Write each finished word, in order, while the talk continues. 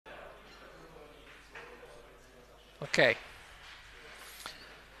Okay.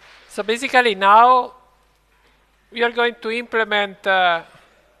 So basically now we are going to implement the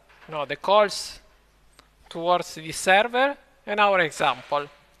calls towards the server and our example.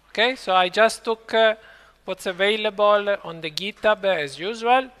 Okay, so I just took what's available on the GitHub as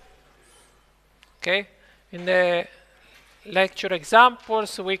usual. Okay, in the lecture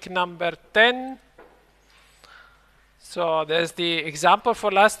examples, week number 10. So there's the example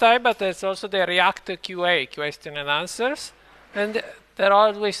for last time, but there's also the React QA, question and answers. And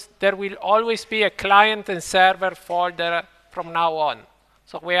there will always be a client and server folder from now on.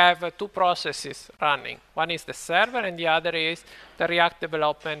 So we have two processes running. One is the server and the other is the React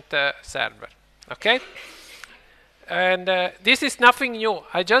development server. Okay? And this is nothing new.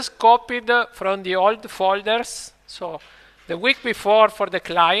 I just copied from the old folders. So the week before for the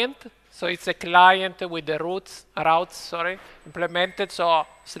client, so it's a client with the routes implemented, so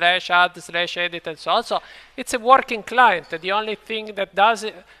 /add/edit and so on. So it's a working client. The only thing that does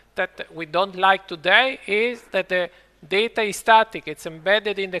it, that we don't like today is that the data is static. It's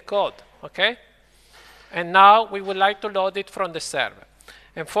embedded in the code, okay? And now we would like to load it from the server.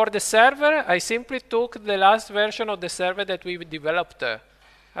 And for the server, I simply took the last version of the server that we developed.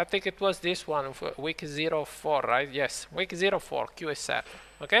 I think it was this one, for week 04, right? Yes, week 04, QA server,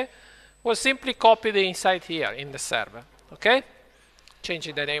 okay? We'll simply copy the inside here in the server, okay?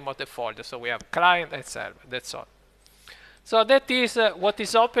 Changing the name of the folder, so we have client and server, that's all. So that is what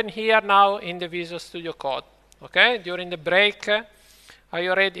is open here now in the Visual Studio Code, okay? During the break, I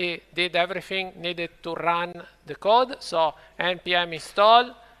already did everything needed to run the code, so npm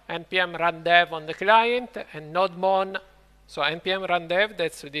install, npm run dev on the client, and nodemon, so npm run dev,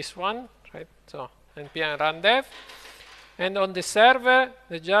 that's this one, right? So npm run dev. And on the server,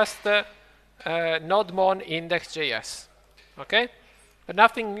 just nodemon index.js, okay? But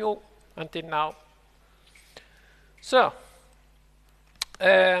nothing new until now. So,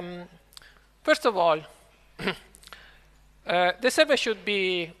 first of all, the server should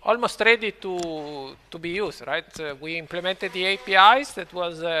be almost ready to be used, right? We implemented the APIs, that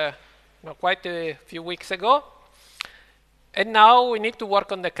was quite a few weeks ago. And now we need to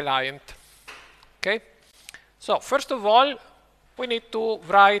work on the client, okay? So first of all, we need to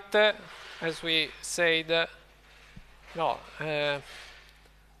write, as we said,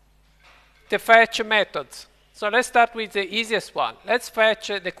 the fetch methods. So let's start with the easiest one. Let's fetch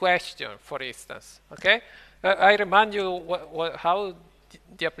the question, for instance. Okay? I remind you how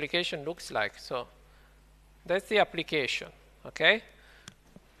the application looks like. So that's the application. Okay?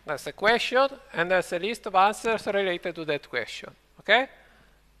 That's the question, and there's a list of answers related to that question. Okay?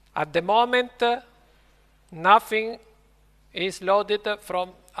 At the moment, nothing is loaded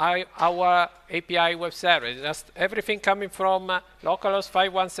from our API web server. Just everything coming from localhost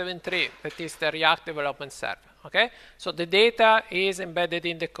 5173, that is the React development server. Okay, so the data is embedded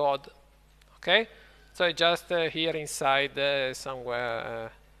in the code. Okay, so just here inside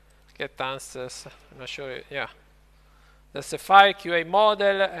somewhere, get answers. I'm not sure. Yeah, there's a file QA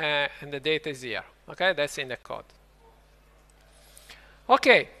model, and the data is here. Okay, that's in the code.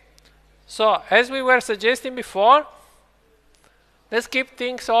 Okay. So, as we were suggesting before, let's keep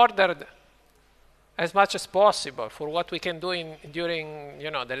things ordered as much as possible for what we can do during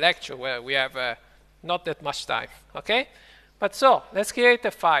the lecture, where we have not that much time. Okay, but so let's create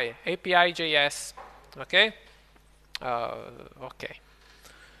a file, API.js. Okay, okay.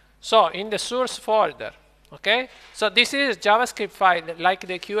 So in the source folder, okay. So this is a JavaScript file like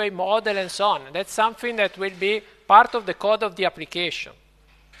the QA model and so on. That's something that will be part of the code of the application.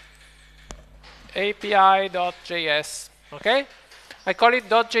 API.js, okay? I call it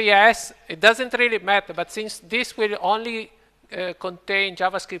 .js. It doesn't really matter, but since this will only contain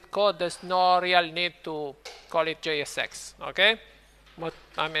JavaScript code, there's no real need to call it JSX, okay? But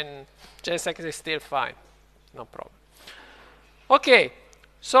I mean, JSX is still fine, no problem. Okay,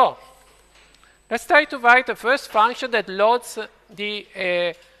 so let's try to write the first function that loads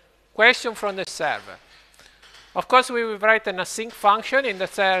the question from the server. Of course, we will write an async function in the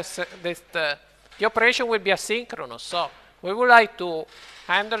sense that the operation will be asynchronous, so we would like to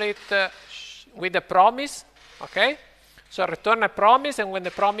handle it with a promise, okay? So return a promise, and when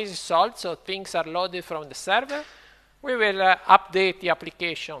the promise is solved, so things are loaded from the server, we will update the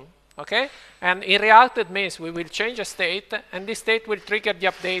application, okay? And in React, it means we will change a state, and this state will trigger the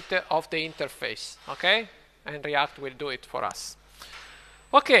update of the interface, okay? And React will do it for us.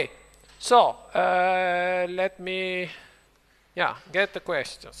 Okay, so let me, get the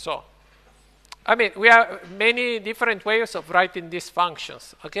question. So, I mean, we have many different ways of writing these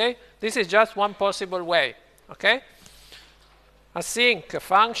functions, okay? This is just one possible way, okay? Async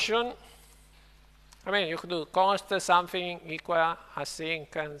function I mean, you could do const something equal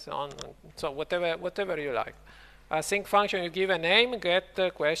async and so on. So whatever you like. Async function, you give a name,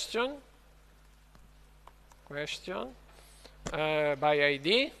 get question by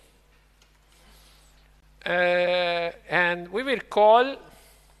ID. And we will call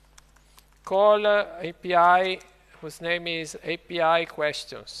API whose name is API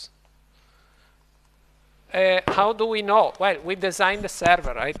questions. How do we know? Well, we designed the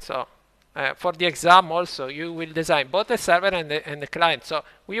server, right? So for the exam also, you will design both the server and the client. So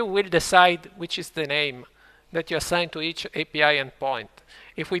we will decide which is the name that you assign to each API endpoint.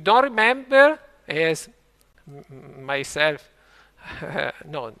 If we don't remember, as myself,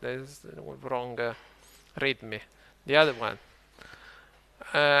 no, there's wrong README. The other one.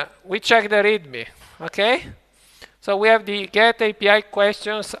 We check the README, okay? So we have the get API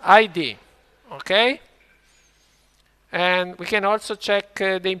questions ID, okay? And we can also check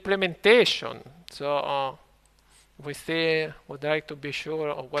the implementation. So we still would like to be sure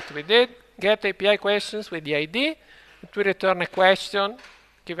of what we did. Get API questions with the ID. It will return a question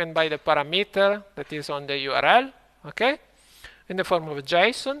given by the parameter that is on the URL, okay? In the form of a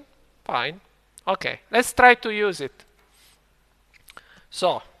JSON, fine. Okay, let's try to use it.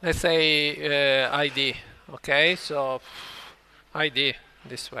 So let's say ID, okay? So ID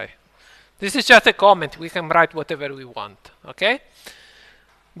this way. This is just a comment. We can write whatever we want, okay?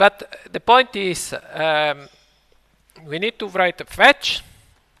 But the point is, we need to write a fetch,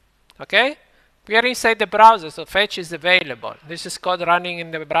 okay? We are inside the browser, so fetch is available. This is code running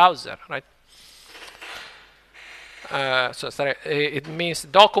in the browser, right? So sorry, it means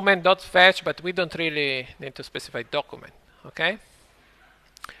document.fetch, but we don't really need to specify document, okay?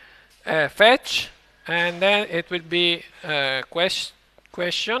 Fetch, and then it will be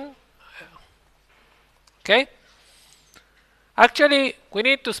question. Okay. Actually, we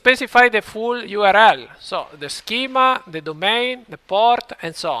need to specify the full URL. So the schema, the domain, the port,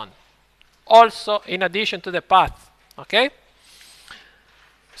 and so on. Also, in addition to the path. Okay.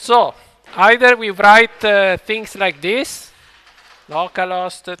 So either we write things like this: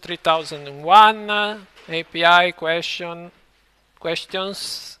 localhost 3001 API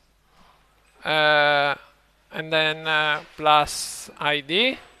questions, and then plus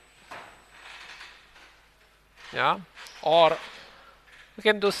ID. Yeah, or we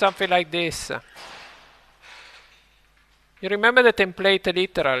can do something like this. You remember the template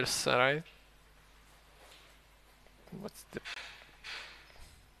literals, right? What's the...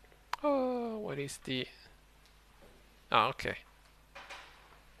 Oh, what is the... Oh, okay.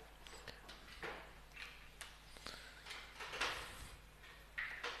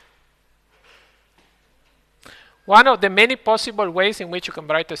 One of the many possible ways in which you can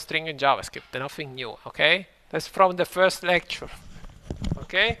write a string in JavaScript, nothing new, okay? That's from the first lecture,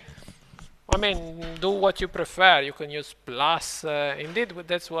 okay? I mean, do what you prefer. You can use plus. Indeed,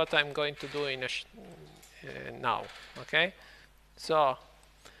 that's what I'm going to do in now, okay? So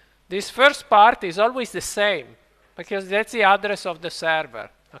this first part is always the same because that's the address of the server,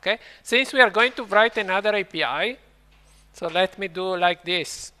 okay? Since we are going to write another API, so let me do like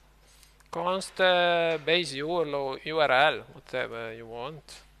this. Const base URL, whatever you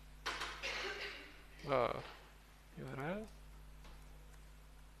want. URL.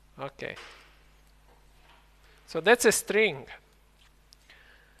 Okay. So that's a string.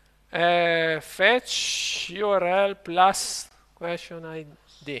 Fetch URL plus question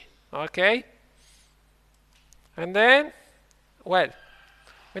ID. Okay. And then, well,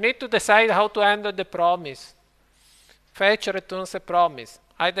 we need to decide how to handle the promise. Fetch returns a promise,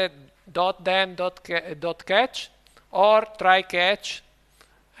 either .then .catch or try catch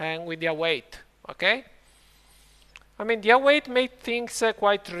and with the await. Okay. I mean, the await made things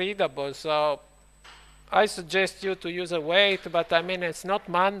quite readable, so I suggest you to use await, but I mean, it's not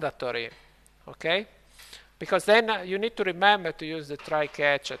mandatory, okay? Because then you need to remember to use the try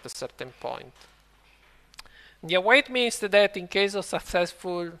catch at a certain point. The await means that in case of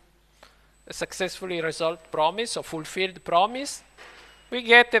successfully resolved promise or fulfilled promise, we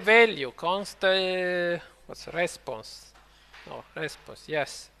get a value, const, what's response? No, response,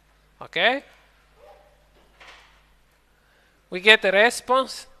 yes, okay? We get a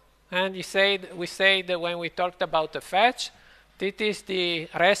response, and we said when we talked about the fetch, this is the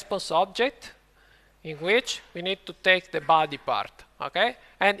response object in which we need to take the body part, okay?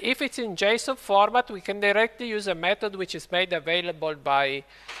 And if it's in JSON format, we can directly use a method which is made available by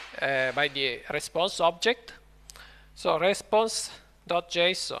the response object. So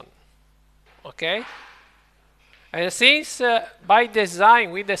response.json, okay? And since by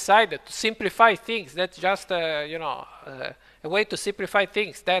design we decided to simplify things, that's just a way to simplify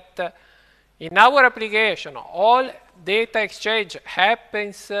things, that In our application, all data exchange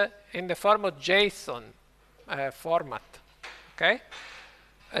happens in the form of JSON format. Okay?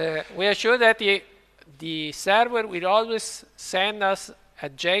 We are sure that the server will always send us a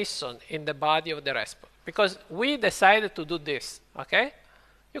JSON in the body of the response because we decided to do this. Okay?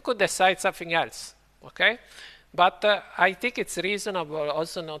 You could decide something else. Okay? But I think it's reasonable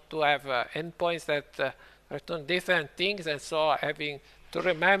also not to have endpoints that return different things, and so having to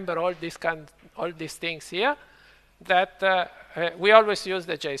remember all these things here, that we always use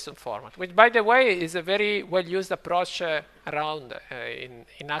the JSON format, which, by the way, is a very well-used approach around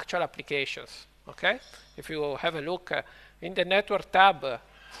in actual applications. Okay, if you have a look in the network tab,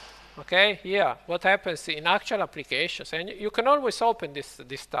 okay, here, what happens in actual applications, and you can always open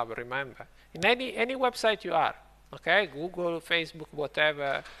this tab. Remember, in any website you are, okay, Google, Facebook,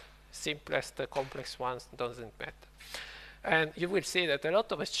 whatever, simplest, complex ones, doesn't matter. And you will see that a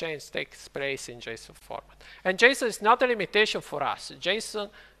lot of exchange takes place in JSON format. And JSON is not a limitation for us. JSON,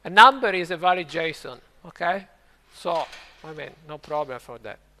 a number is a valid JSON, okay? So, I mean, no problem for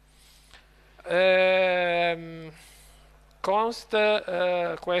that. Const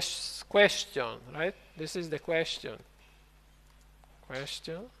question, right? This is the question.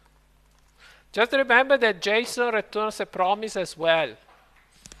 Question. Just remember that JSON returns a promise as well.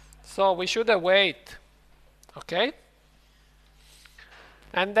 So we should await, okay?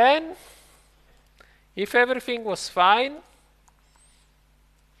 And then, if everything was fine,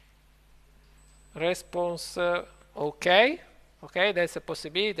 response okay. Okay, there's a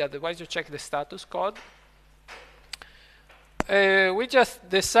possibility, otherwise you check the status code. We just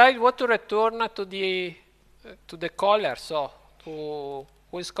decide what to return to the caller, so to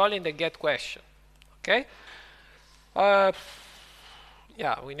who is calling the get question. Okay?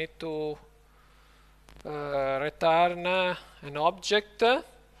 Yeah, we need to return an object.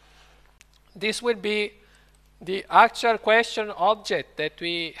 This will be the actual question object that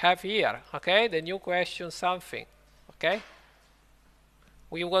we have here, okay? The new question something, okay?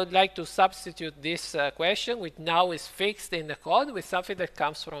 We would like to substitute this question, which now is fixed in the code, with something that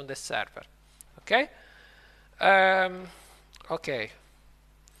comes from the server, okay? Okay,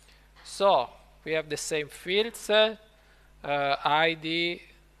 so we have the same fields, ID,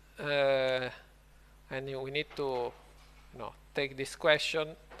 and we need to take this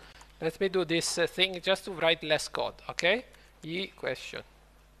question. Let me do this thing just to write less code, okay? question,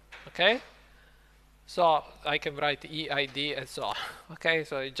 okay? So I can write EID and so on, okay?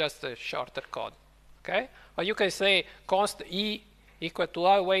 So it's just a shorter code, okay? Or you can say const E equal to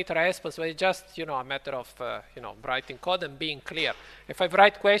await response, but it's just, a matter of, writing code and being clear. If I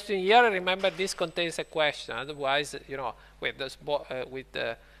write question here, remember this contains a question. Otherwise, with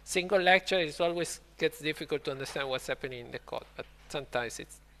the single lecture, it always gets difficult to understand what's happening in the code, but sometimes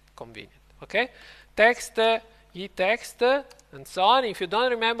it's convenient, okay? Text, text, and so on. If you don't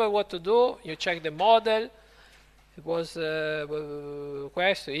remember what to do, you check the model. It was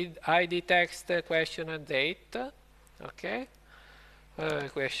question, ID text, question and date, okay?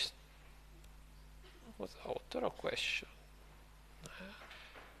 Question, was author or question?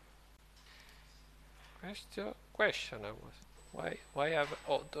 Question I was. Why have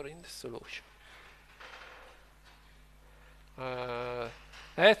author in the solution?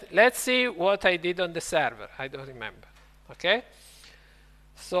 Let's see what I did on the server. I don't remember. Okay?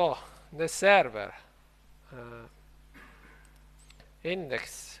 So, the server,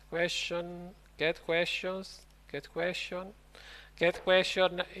 index, question, get questions, get question. Get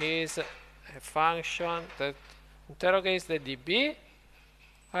question is a function that interrogates the DB.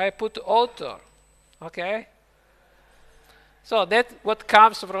 I put author. Okay? So that's what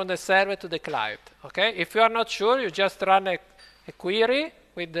comes from the server to the client. Okay? If you are not sure, you just run a query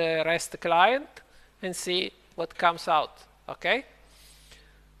with the REST client and see what comes out. Okay?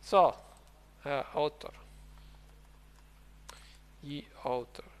 So, author.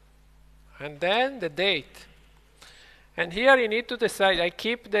 author. And then the date. And here you need to decide, I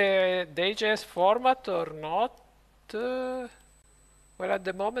keep the DJS format or not. Well, at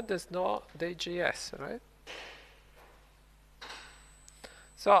the moment there's no DJS, right?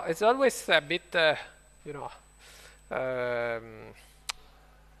 So it's always a bit,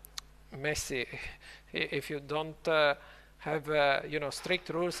 messy if you don't have, strict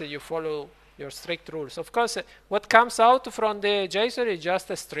rules and you follow your strict rules. Of course, what comes out from the JSON is just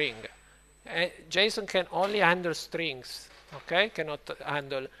a string. JSON can only handle strings, okay? Cannot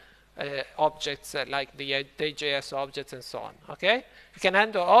handle objects like the DJS objects and so on, okay? You can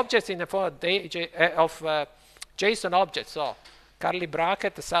handle objects in the form of JSON objects, so curly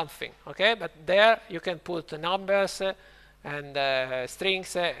bracket something, okay? But there you can put numbers, and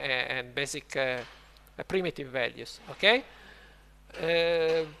strings and basic primitive values. Okay.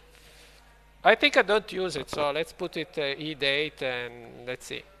 I think I don't use it, so let's put it eDate and let's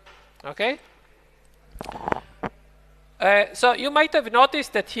see. Okay. So you might have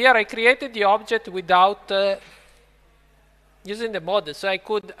noticed that here I created the object without using the model. So I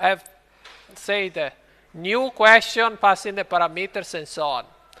could have, say, the new question, passing the parameters and so on.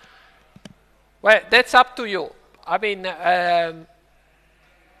 Well, that's up to you. I mean,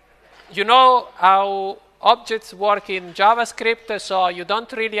 you know how objects work in JavaScript, so you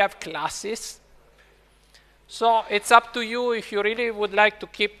don't really have classes. So it's up to you if you really would like to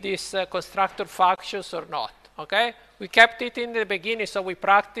keep these constructor functions or not. Okay? We kept it in the beginning, so we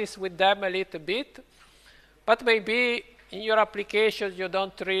practiced with them a little bit. But maybe in your applications you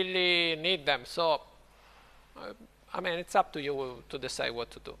don't really need them. So, I mean, it's up to you to decide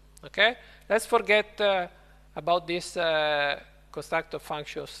what to do. Okay? Let's forget about these constructor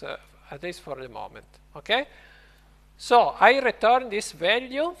functions, at least for the moment. Okay? So I return this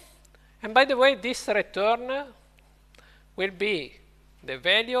value. And by the way, this return will be the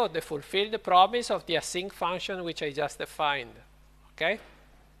value of the fulfilled promise of the async function which I just defined. Okay?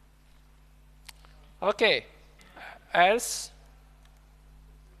 Okay. Else,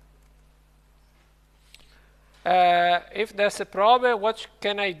 if there's a problem, what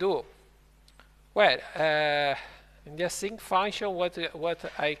can I do? Well, in the async function,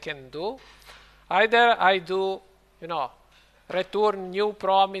 what I can do, either I do, you know, return new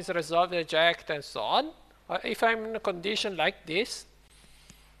promise, resolve, reject, and so on. Or if I'm in a condition like this,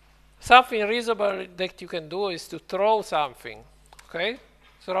 something reasonable that you can do is to throw something. Okay,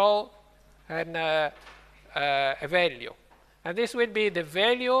 throw a value, and this will be the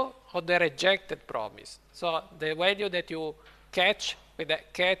value of the rejected promise. So the value that you catch with the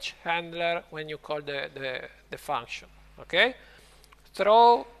catch handler when you call the function. Okay,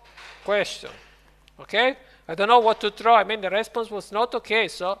 throw question. Okay, I don't know what to throw. I mean, the response was not okay,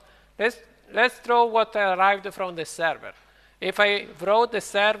 so let's throw what arrived from the server. If I wrote the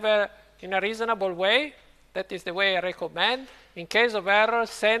server in a reasonable way, that is the way I recommend. In case of error,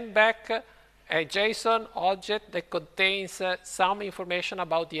 send back a JSON object that contains some information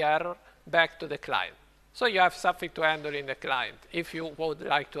about the error back to the client. So you have something to handle in the client if you would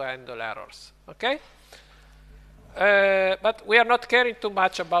like to handle errors. Okay? But we are not caring too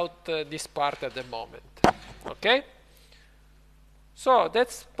much about this part at the moment. Okay? So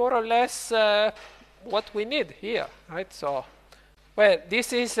that's more or less what we need here, right? So, well,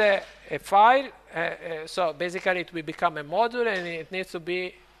 this is a file. So basically, it will become a module, and it needs to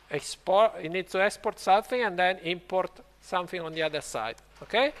be it needs to export something and then import something on the other side.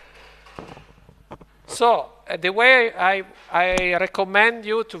 Okay. So the way I recommend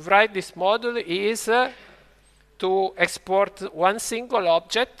you to write this module is to export one single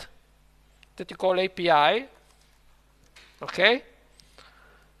object that you call API. Okay.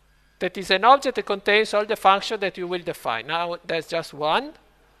 That is an object that contains all the functions that you will define. Now there's just one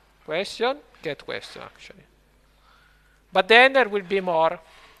question, get question actually. But then there will be more,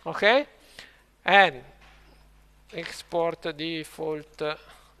 okay? And export the default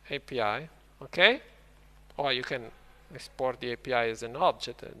API, okay? Or you can export the API as an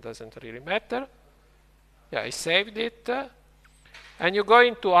object, it doesn't really matter. Yeah, I saved it. And you go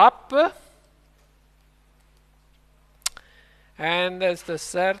into app. And at a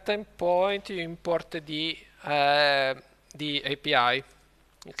certain point, you import the API.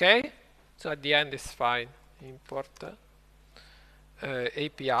 Okay? So at the end, it's fine. Import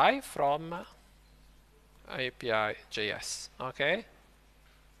API from API.js. Okay?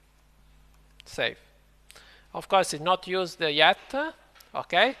 Save. Of course, it's not used yet.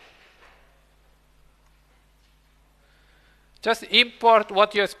 Okay? Just import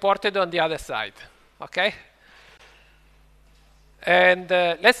what you exported on the other side. Okay? And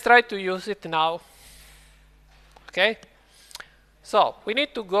let's try to use it now. Okay? So we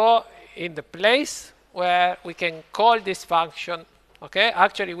need to go in the place where we can call this function. Okay?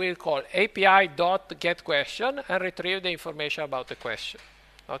 Actually, we'll call API.getQuestion and retrieve the information about the question.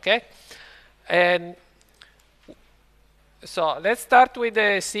 Okay? And so let's start with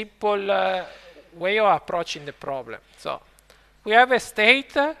a simple way of approaching the problem. So we have a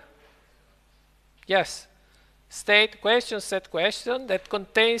state. Yes. State question, set question that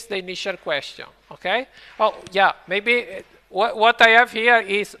contains the initial question. Okay? Oh, yeah, maybe what I have here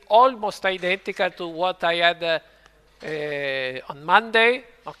is almost identical to what I had on Monday.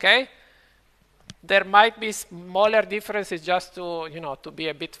 Okay? There might be smaller differences just to, you know, to be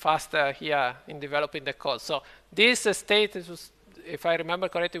a bit faster here in developing the code. So this state if I remember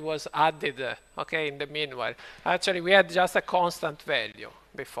correctly, was added, okay, in the meanwhile. Actually, we had just a constant value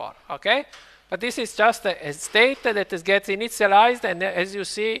before, okay? But this is just a state that gets initialized, and as you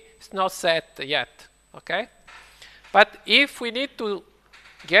see, it's not set yet, okay? But if we need to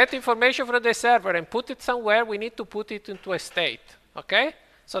get information from the server and put it somewhere, we need to put it into a state, okay?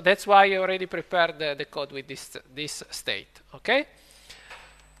 So that's why I already prepared the code with this state, okay?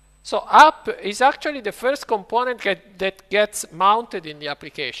 So up is actually the first component that gets mounted in the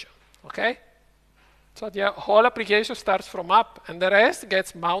application, okay? So the whole application starts from up, and the rest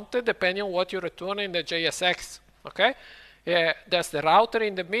gets mounted depending on what you return in the JSX, okay? There's the router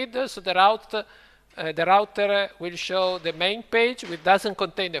in the middle, so the router will show the main page, which doesn't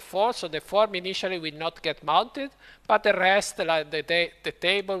contain the form, so the form initially will not get mounted, but the rest, like the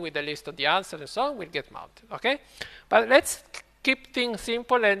table with the list of the answers and so on, will get mounted, okay? But let's keep things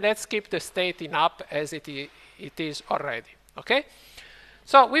simple, and let's keep the state in up as it is already, okay?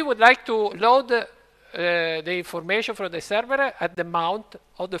 So we would like to load the information from the server at the mount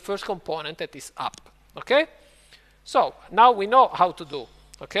of the first component that is up, okay? So now we know how to do,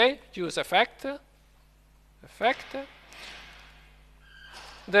 okay? useEffect.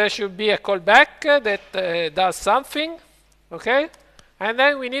 There should be a callback that does something, okay? And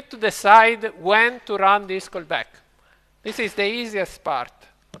then we need to decide when to run this callback. This is the easiest part,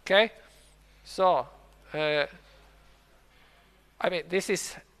 okay? So, I mean, this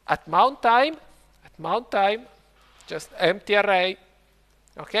is at mount time, just empty array,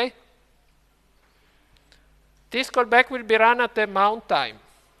 okay? This callback will be run at the mount time.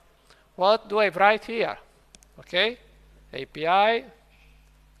 What do I write here? Okay, API,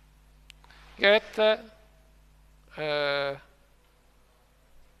 get,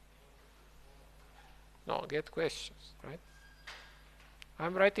 no, get questions, right?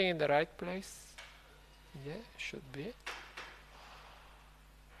 I'm writing in the right place. Yeah, should be.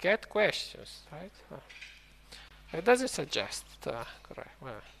 Get questions, right? It doesn't suggest, correct,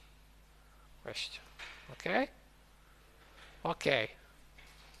 well, question, okay? Okay,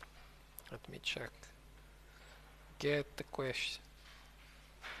 let me check. Get the question.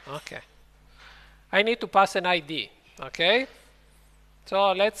 Okay. I need to pass an ID. Okay.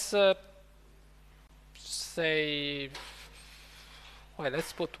 So let's say, well,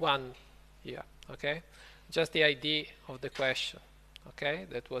 let's put one here. Okay. Just the ID of the question. Okay.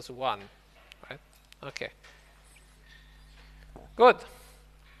 That was 1. Right. Okay. Good.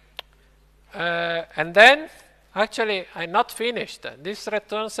 And then, actually, I'm not finished. This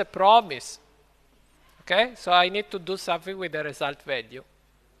returns a promise. Okay, so I need to do something with the result value.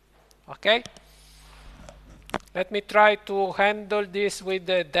 Okay, let me try to handle this with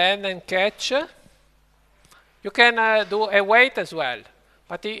the then and catch. You can do await as well,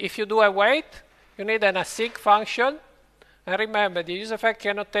 but if you do await, you need an async function. And remember, the useEffect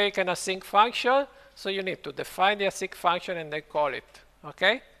cannot take an async function, so you need to define the async function and then call it.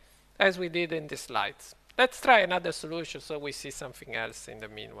 Okay, as we did in the slides. Let's try another solution so we see something else in the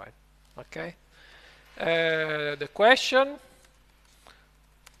meanwhile. Okay. The question.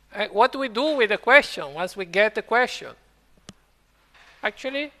 What do we do with the question once we get the question?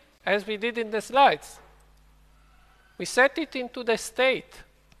 Actually, as we did in the slides, we set it into the state.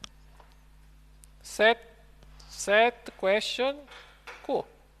 Set question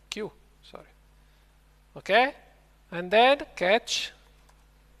Q, sorry. Okay, and then catch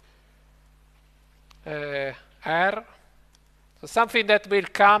R. So something that will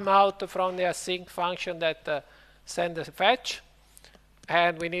come out from the async function that send the fetch,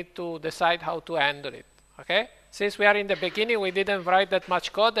 and we need to decide how to handle it. Okay. Since we are in the beginning, we didn't write that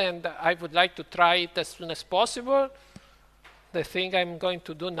much code, and I would like to try it as soon as possible. The thing I'm going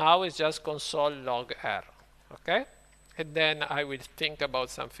to do now is just console log R. Okay, and then I will think about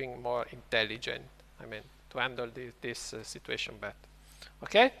something more intelligent. I mean, to handle this situation better.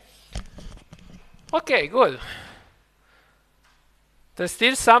 Okay. Okay. Good. There's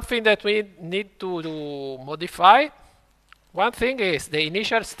still something that we need to modify. One thing is the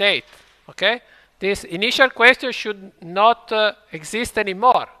initial state, okay? This initial question should not exist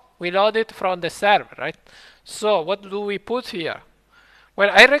anymore. We load it from the server, right? So what do we put here? Well,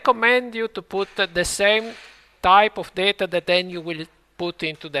 I recommend you to put the same type of data that then you will put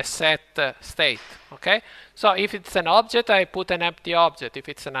into the set state, okay? So if it's an object, I put an empty object. If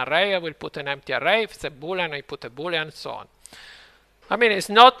it's an array, I will put an empty array. If it's a Boolean, I put a Boolean, and so on. I mean, it's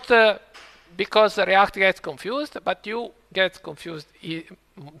not because React gets confused, but you get confused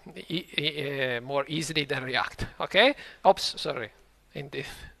more easily than React. Okay? Oops, sorry. Indeed.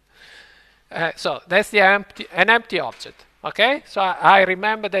 So that's an empty object. Okay? So I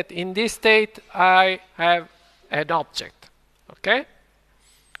remember that in this state I have an object. Okay?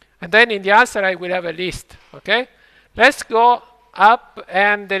 And then in the answer, I will have a list. Okay? Let's go up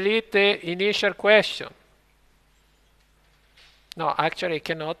and delete the initial question. No, actually I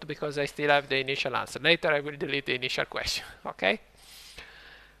cannot because I still have the initial answer. Later I will delete the initial question. Okay?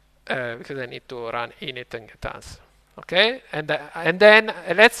 Because I need to run init and get answer. Okay? And then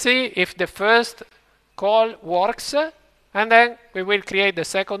let's see if the first call works. And then we will create the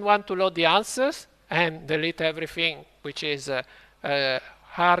second one to load the answers and delete everything which is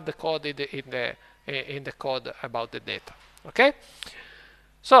hard coded in the code about the data. Okay?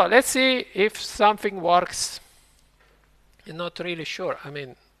 So let's see if something works. I'm not really sure. I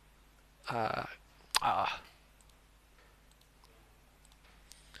mean,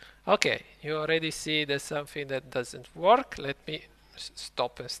 okay, you already see there's something that doesn't work. Let me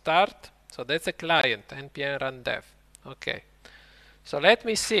stop and start. So that's a client, npm run dev. Okay, so let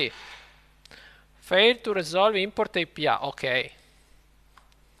me see. Fail to resolve import API. Okay.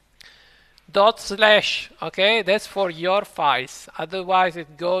 /, okay, that's for your files. Otherwise,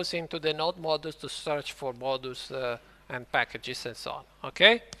 it goes into the node modules to search for modules and packages and so on.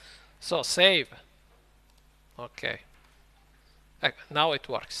 Okay, so save. Okay, now it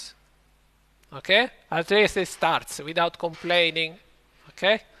works. Okay, at least it starts without complaining.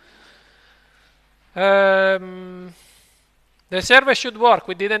 Okay, the server should work.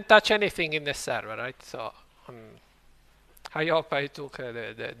 We didn't touch anything in the server, right? So I hope I took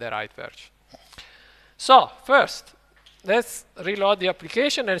the right version. So first, let's reload the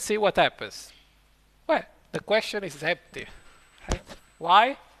application and see what happens. Well, the question is empty. Right?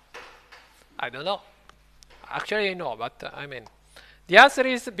 Why? I don't know. Actually, I know, but I mean, the answer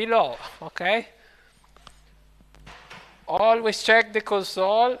is below. Okay. Always check the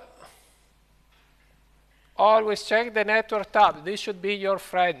console. Always check the network tab. This should be your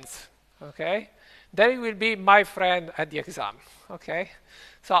friends. Okay. Then it will be my friend at the exam. Okay.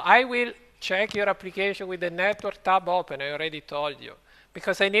 So I will check your application with the network tab open. I already told you.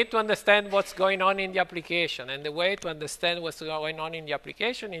 Because I need to understand what's going on in the application. And the way to understand what's going on in the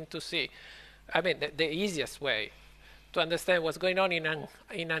application is to see, I mean, the easiest way to understand what's going on in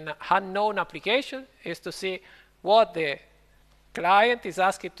an unknown application is to see what the client is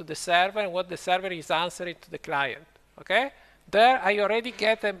asking to the server and what the server is answering to the client. Okay? There I already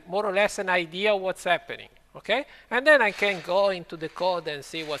get more or less an idea of what's happening. Okay? And then I can go into the code and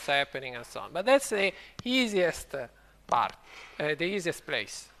see what's happening and so on. But that's the easiest part, the easiest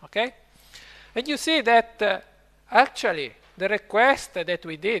place. Okay? And you see that actually the request that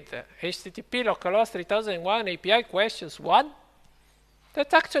we did, HTTP localhost 3001 API questions 1,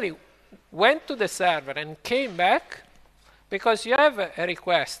 that actually went to the server and came back because you have a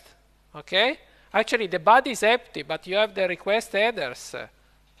request. Okay? Actually, the body is empty, but you have the request headers.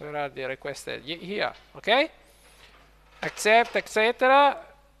 Where are the request headers? Here. Okay? Accept, etc.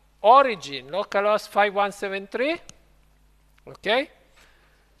 Origin, localhost 5173. Okay?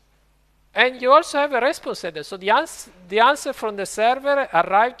 And you also have a response header. So the answer from the server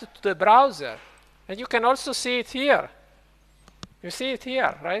arrived to the browser. And you can also see it here. You see it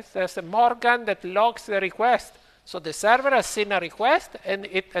here, right? There's a Morgan that logs the request. So the server has seen a request, and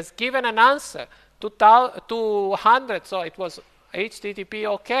it has given an answer. 200, so it was HTTP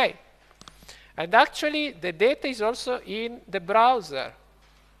OK. And actually, the data is also in the browser.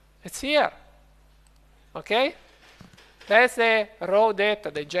 It's here. Okay? That's the raw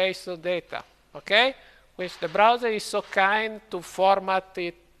data, the JSON data. Okay? Which the browser is so kind to format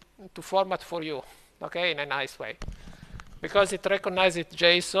it, to format for you. Okay? In a nice way. Because it recognizes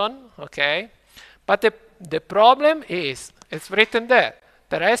JSON. Okay? But the problem is, it's written there,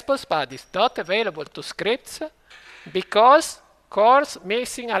 the response path is not available to scripts because course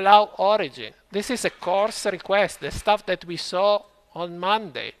missing allow origin. This is a course request, the stuff that we saw on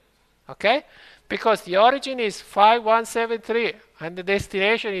Monday. Okay? Because the origin is 5173 and the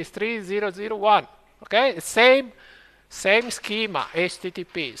destination is 3001. Okay? Same schema,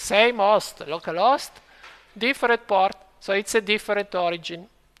 HTTP, same host, localhost, different port, so it's a different origin.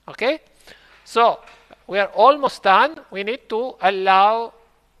 Okay? So we are almost done. We need to allow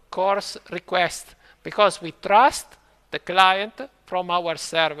course request because we trust the client from our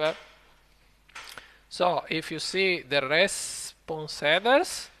server. So if you see the response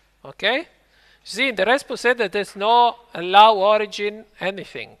headers, okay? See, in the response header, there's no allow origin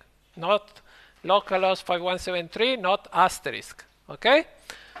anything. Not localhost 5173, not asterisk. Okay?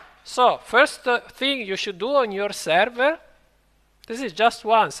 So first thing you should do on your server, this is just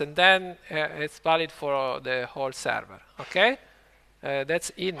once, and then it's valid for the whole server. Okay?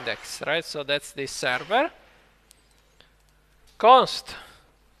 That's index, right? So that's the server. Const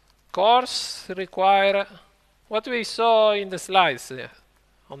course require what we saw in the slides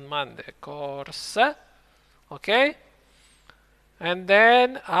on Monday. Course, okay? And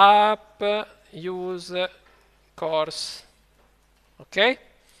then app use course, okay?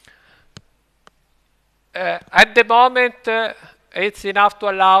 At the moment, it's enough to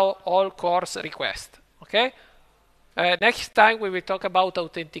allow all course requests, okay? Next time we will talk about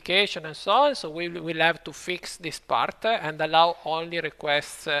authentication and so on, so we will have to fix this part and allow only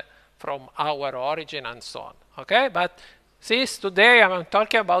requests from our origin and so on, okay? But since today I'm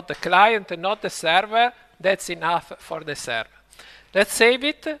talking about the client and not the server, that's enough for the server. Let's save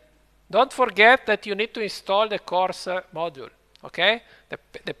it. Don't forget that you need to install the course module, okay?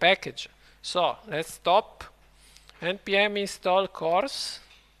 The package. So let's stop. npm install course.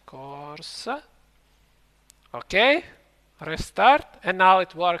 Okay, restart, and now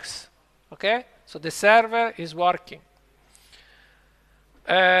it works. Okay, so the server is working.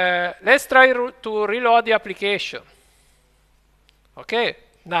 Let's try to reload the application. Okay,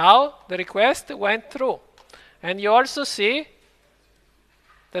 now the request went through, and you also see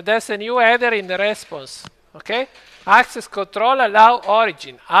that there's a new header in the response. Okay, access control allow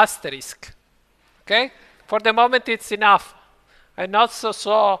origin asterisk. Okay, for the moment it's enough. And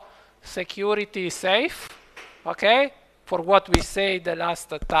also security safe. Okay, for what we said the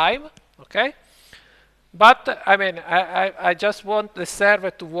last time. Okay, but I mean I just want the server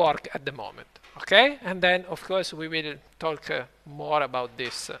to work at the moment. Okay, and then of course we will talk more about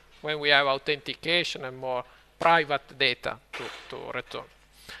this when we have authentication and more private data to return.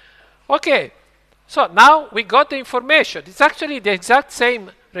 Okay, so now we got the information. It's actually the exact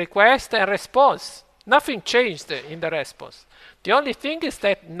same request and response. Nothing changed in the response. The only thing is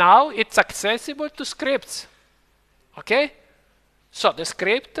that now it's accessible to scripts. Okay, so the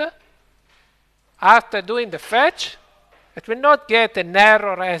script, after doing the fetch, it will not get an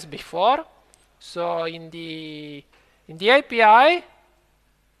error as before. So in the API,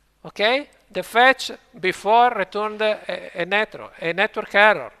 okay, the fetch before returned a network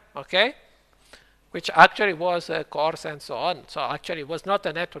error, okay, which actually was a course and so on. So actually it was not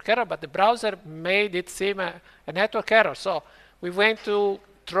a network error, but the browser made it seem a network error. So we went to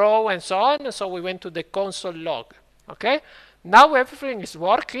throw and so on, so we went to the console log, okay? Now everything is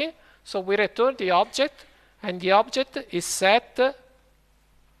working, so we return the object, and the object is set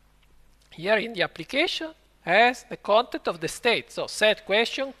here in the application as the content of the state. So set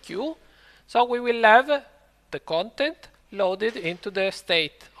question Q, so we will have the content loaded into the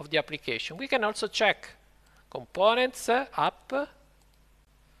state of the application. We can also check components app.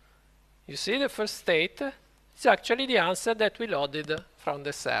 You see the first state is actually the answer that we loaded from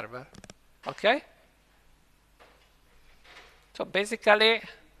the server. Okay? So basically,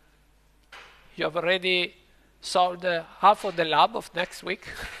 you have already solved half of the lab of next week.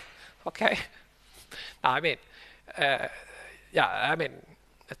 Okay? I mean, yeah, I mean,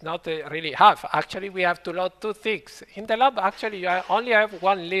 it's not really half. Actually, we have to load two things. In the lab, actually, you only have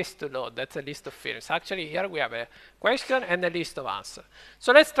one list to load. That's a list of fields. Actually, here we have a question and a list of answers.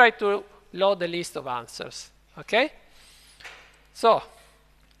 So let's try to load the list of answers. Okay? So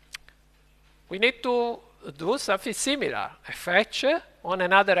we need to do something similar. A fetch on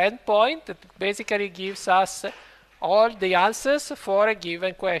another endpoint that basically gives us all the answers for a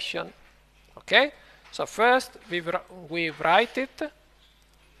given question. Okay? So first, we write it.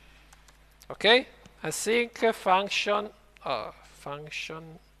 Okay, async function.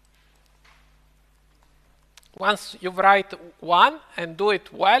 Once you write one and do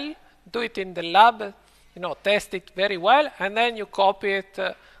it well, do it in the lab, test it very well, and then you copy it,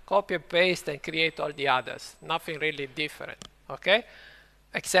 copy and paste, and create all the others. Nothing really different. Okay,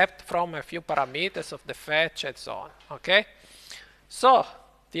 except from a few parameters of the fetch and so on. Okay, so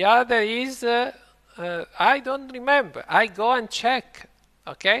the other is I don't remember. I go and check.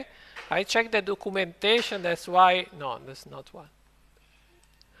 Okay. I check the documentation, that's why, no, that's not one.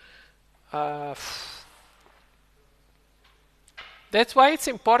 That's why it's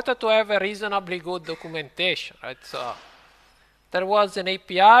important to have a reasonably good documentation, right? So there was an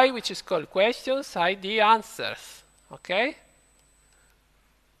API which is called questions, ID, answers, okay?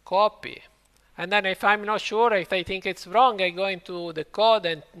 Copy. And then if I'm not sure, if I think it's wrong, I go into the code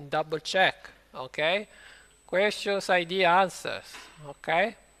and double check, okay? Questions, ID, answers,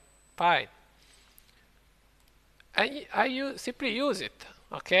 okay? Fine. And I simply use it,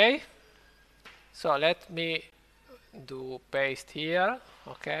 okay? So let me do paste here,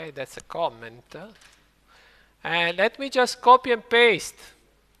 okay? That's a comment. And let me just copy and paste,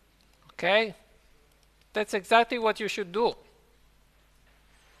 okay? That's exactly what you should do.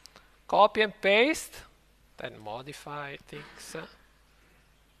 Copy and paste, then modify things.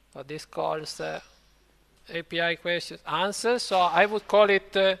 So this calls API questions answers. So I would call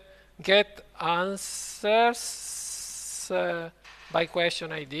it get answers by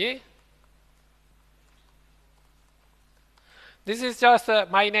question ID. This is just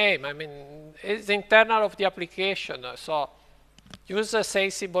my name. I mean, it's internal of the application. So use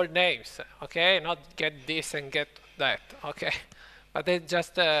sensible names, okay? Not get this and get that, okay? But it's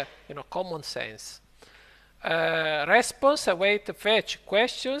just common sense. Response await fetch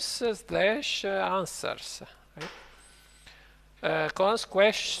questions slash answers. Right? Const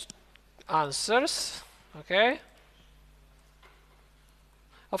question answers, okay?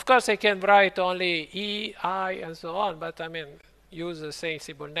 Of course, I can write only E, I, and so on, but I mean, use a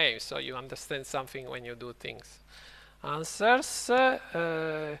sensible name so you understand something when you do things. Answers,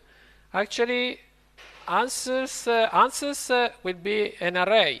 actually, answers will be an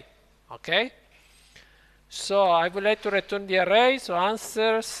array, okay? So I would like to return the array, so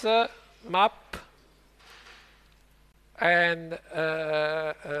answers map and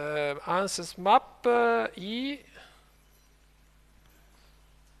answers map E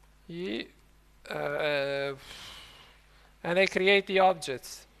and I create the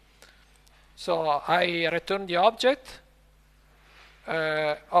objects. So I return the object.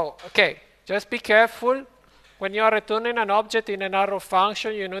 Okay, just be careful. When you are returning an object in an arrow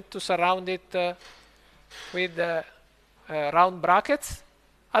function, you need to surround it with round brackets.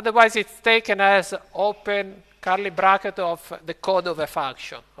 Otherwise, it's taken as open curly bracket of the code of a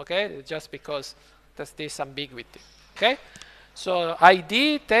function. Okay, just because there's this ambiguity. Okay, so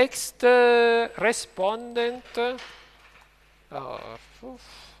ID text respondent.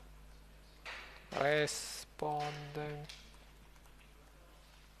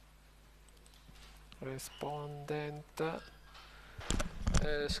 Respondent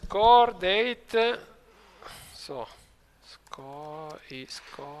score date, so score is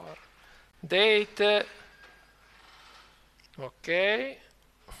score date, okay,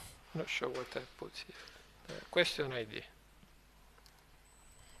 not sure what I put here, question ID.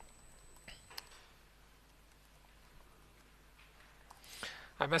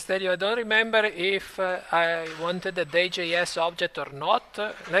 I must tell you, I don't remember if I wanted a day.js object or not.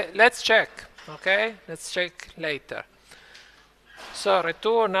 Let's check, okay? Let's check later. So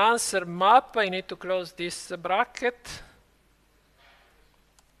return answer map. I need to close this bracket.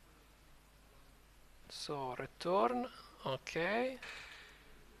 So return, okay.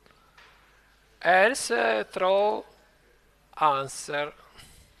 Else throw answer.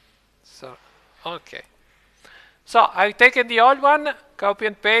 So, okay. So I've taken the old one, copy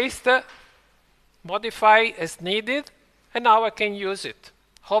and paste, modify as needed, and now I can use it.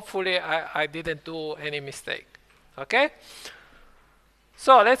 Hopefully I didn't do any mistake. Okay?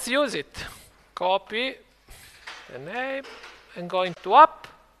 So let's use it. Copy the name and go into app.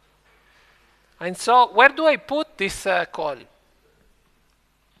 And so where do I put this call?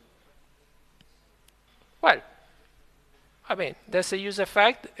 Well, I mean, there's a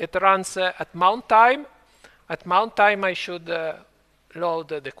useEffect. It runs at mount time. At mount time, I should load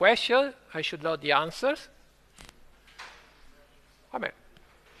the question. I should load the answers. I mean,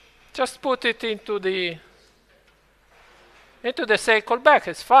 just put it into the say callback.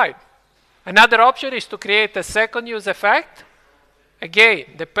 It's fine. Another option is to create a second useEffect.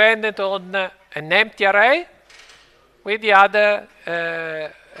 Again, dependent on an empty array with the other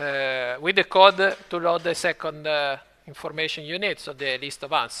with the code to load the second information you need, so the list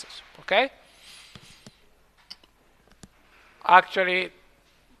of answers. Okay. Actually,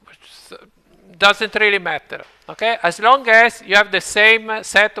 doesn't really matter, okay? As long as you have the same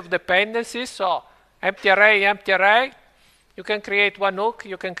set of dependencies, so empty array, you can create one hook,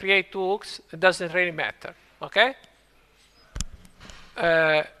 you can create two hooks, it doesn't really matter, okay?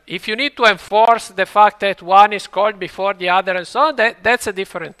 If you need to enforce the fact that one is called before the other and so on, that's a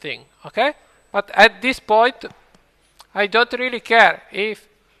different thing, okay? But at this point, I don't really care if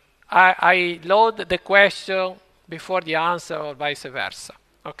I load the question before the answer or vice versa,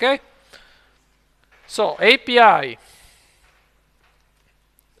 okay? So API,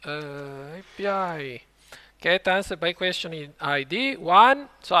 get answer by question ID 1.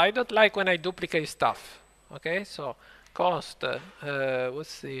 So I don't like when I duplicate stuff, okay? So const,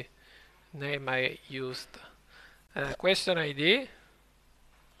 what's the name I used? Question ID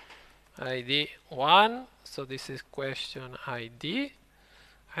 1. So this is question ID,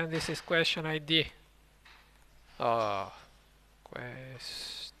 and this is question ID.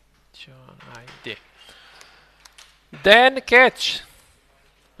 Question ID. Then catch.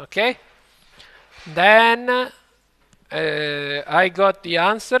 Okay. Then I got the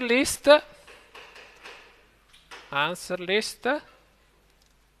answer list. Answer list.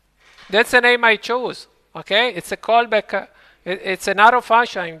 That's the name I chose. Okay, it's a callback. It's an arrow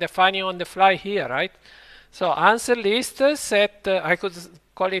function I'm defining on the fly here, right? So answer list set, I could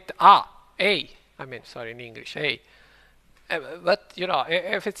call it A. I mean, sorry, in English, A. But, you know,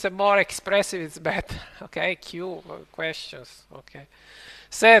 if it's a more expressive, it's better. Okay, Q, questions. Okay.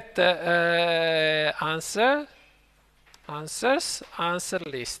 Set answers, answer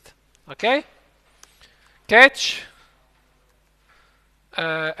list. Okay? Catch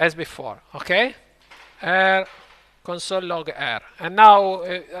as before. Okay? R, console log R. And now,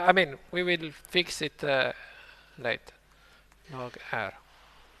 I mean, we will fix it later. Log R.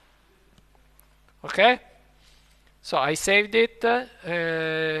 Okay? So I saved it. The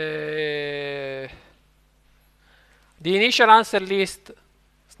initial answer list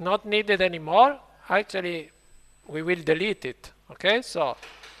is not needed anymore. Actually, we will delete it. Okay, so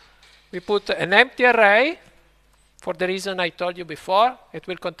we put an empty array for the reason I told you before. It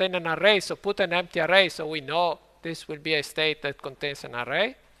will contain an array, so put an empty array so we know this will be a state that contains an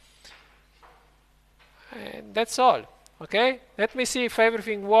array. And that's all. Okay, let me see if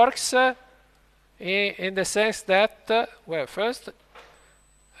everything works. In the sense that, well, first,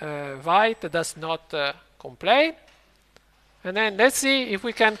 White does not complain. And then let's see if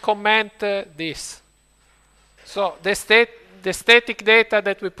we can comment this. So the static data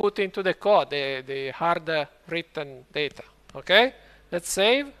that we put into the code, the hard written data. Okay, let's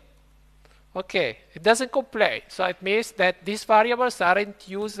save. Okay, it doesn't complain. So it means that these variables aren't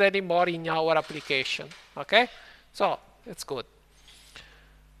used anymore in our application. Okay, so it's good.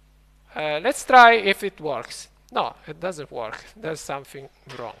 Let's try if it works. No, it doesn't work. There's something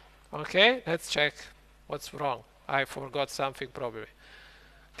wrong. Okay, let's check what's wrong. I forgot something probably.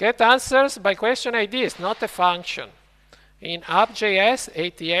 Get answers by question ID is not a function. In app.js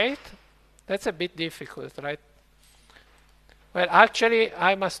 88, that's a bit difficult, right? Well, actually,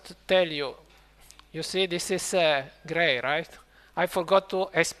 I must tell you, you see, this is gray, right? I forgot to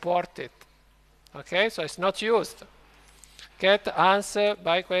export it. Okay, so it's not used. Get answer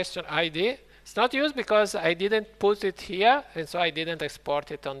by question ID. It's not used because I didn't put it here, and so I didn't export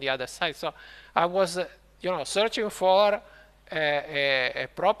it on the other side. So I was, searching for a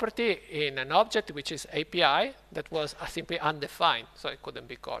property in an object which is API that was simply undefined, so it couldn't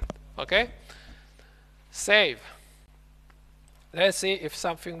be called. Okay? Save. Let's see if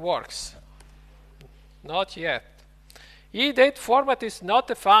something works. Not yet. eDate format is not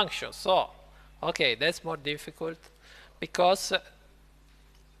a function, so okay, that's more difficult. Because,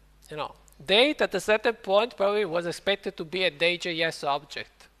 date at a certain point probably was expected to be a day.js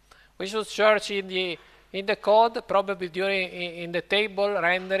object. We should search in the code, probably in the table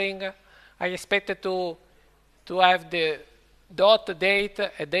rendering. I expected to have the dot date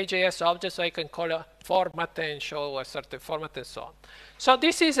a day.js object so I can call a format and show a certain format and so on. So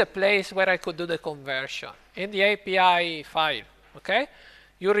this is a place where I could do the conversion in the API file. Okay,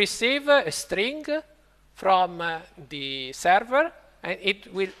 you receive a string from the server, and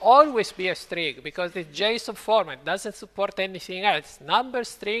it will always be a string because the JSON format doesn't support anything else. Number,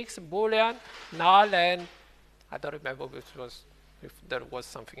 strings, boolean, null, and I don't remember if there was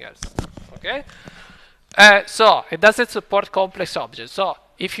something else. Okay, so it doesn't support complex objects. So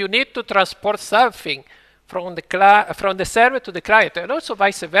if you need to transport something from the server to the client, and also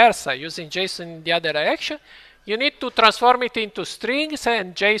vice versa, using JSON in the other direction, you need to transform it into strings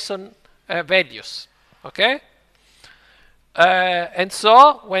and JSON values. Okay, and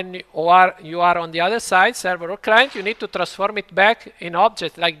so when you are on the other side, server or client, you need to transform it back in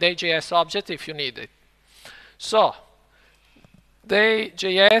object like day.js object if you need it. So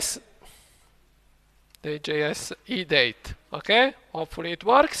day.js eDate. Okay, hopefully it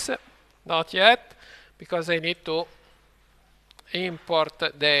works. Not yet, because I need to import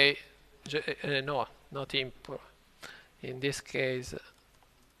no, not import. In this case.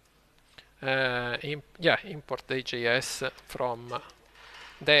 Import day.js from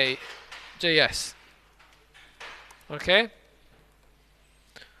day.js. Okay.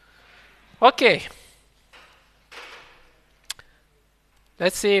 Okay.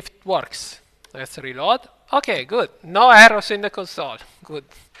 Let's see if it works. Let's reload. Okay, good. No errors in the console. Good.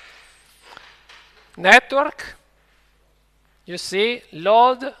 Network. You see,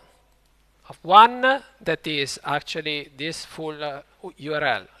 load of one that is actually this full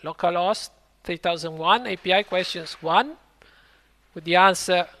URL, localhost 3001 API questions 1 with the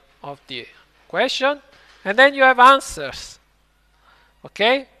answer of the question, and then you have answers.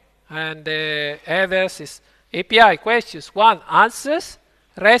 Okay, and the others is API questions 1 answers,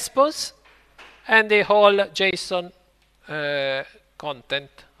 response, and the whole JSON content.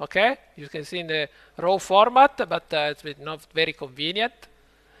 Okay, you can see in the raw format, but it's not very convenient.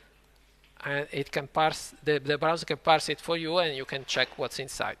 and it can parse, the browser can parse it for you, and you can check what's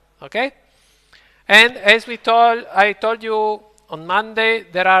inside. Okay? And as I told you on Monday,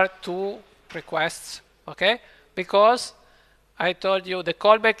 there are two requests. Okay? Because I told you the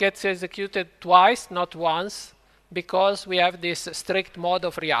callback gets executed twice, not once, because we have this strict mode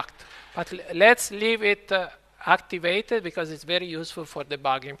of React. But let's leave it activated because it's very useful for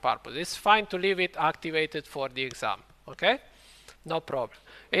debugging purpose. It's fine to leave it activated for the exam. Okay? No problem.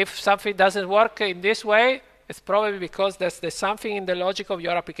 If something doesn't work in this way, it's probably because there's something in the logic of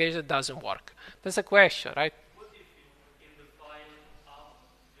your application that doesn't work. That's a question, right? What if you in the file up,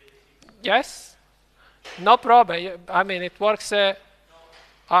 basically? Yes? No problem. I mean, it works. No.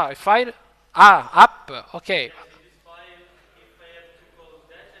 File. Up. Okay. Yes, in this file, if I have to call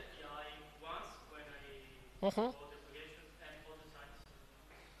that API once when I call the application and all the times.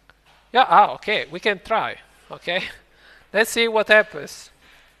 Yeah. Okay. We can try. Okay. Let's see what happens.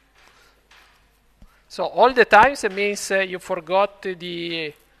 So all the times it means you forgot the. No,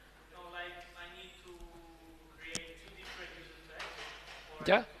 like I need to create two different user effects or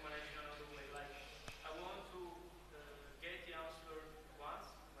Yeah. to manage in another way. Like I want to get the answer once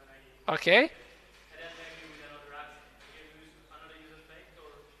when I Okay. and then maybe with another action. I can use another user effect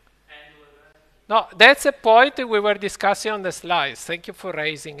or and with that. No, that's a point we were discussing on the slides. Thank you for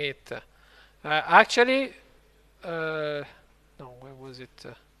raising it. Actually, no, where was it?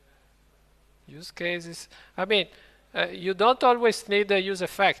 Use cases. I mean, you don't always need a use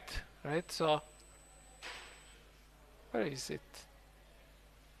effect, right? So, where is it?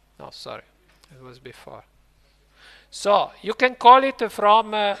 No, sorry, it was before. So you can call it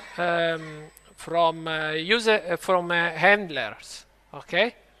from handlers,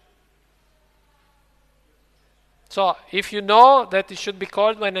 okay? So if you know that it should be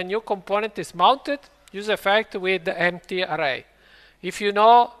called when a new component is mounted, use effect with the empty array. If you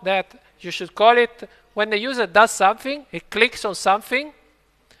know that you should call it when the user does something, it clicks on something,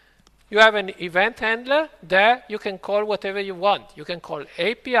 you have an event handler, there you can call whatever you want. You can call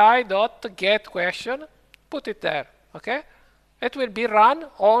API.getQuestion, put it there, okay? It will be run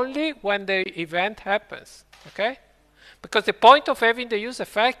only when the event happens, okay? Because the point of having the use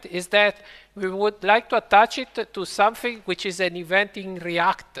effect is that we would like to attach it to something which is an event in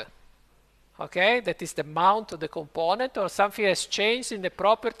React. Okay, that is the mount of the component, or something has changed in the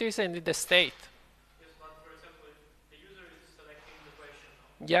properties and in the state. Yes, but for example, if the user is selecting the question.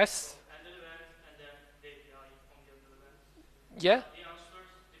 Yes. And the event and then the API on the other event. Yeah. The answers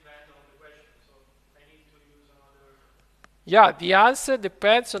depend on the question, so I need to use another. Yeah, the answer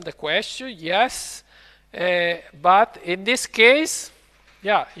depends on the question, yes. But in this case,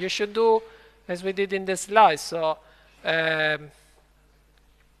 yeah, you should do as we did in the slide. So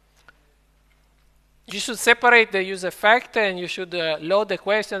you should separate the use effect, and you should load the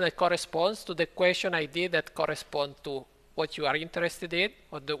question that corresponds to the question ID that corresponds to what you are interested in,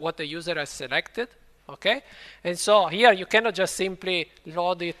 or what the user has selected. Okay? And so here you cannot just simply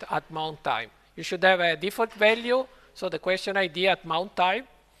load it at mount time. You should have a default value, so the question ID at mount time,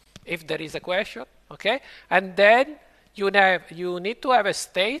 if there is a question. Okay? And then you need to have a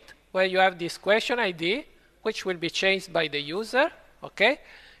state where you have this question ID, which will be changed by the user. Okay?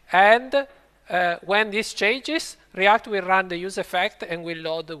 And when this changes, React will run the use effect and will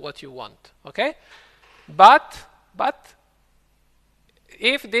load what you want. Okay? But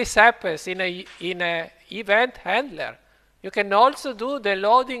if this happens in a event handler, you can also do the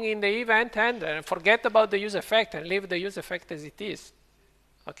loading in the event handler and forget about the use effect and leave the use effect as it is.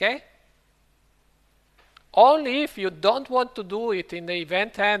 Okay? Only if you don't want to do it in the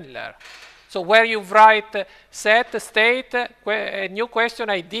event handler. So where you write set state a new question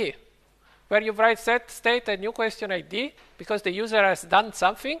ID, where you write set state a new question ID because the user has done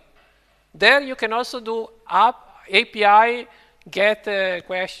something, there you can also do API get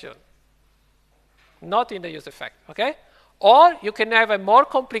question, not in the use effect, okay? Or you can have a more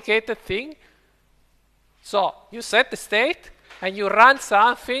complicated thing. So you set the state and you run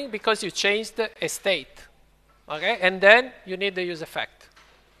something because you changed a state, okay? And then you need the use effect.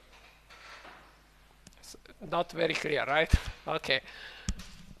 It's not very clear, right? Okay.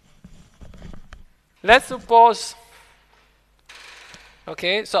 Let's suppose,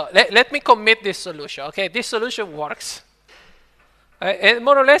 okay, so let me commit this solution. Okay, this solution works. And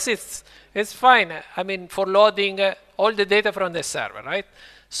more or less it's fine. I mean, for loading all the data from the server, right?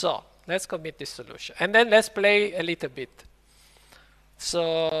 So let's commit this solution. And then let's play a little bit.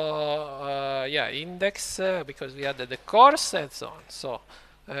 So yeah, index, because we added the course and so on. So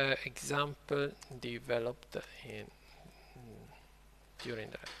example developed during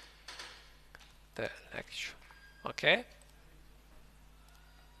the lecture. Okay.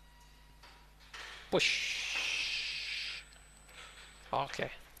 push.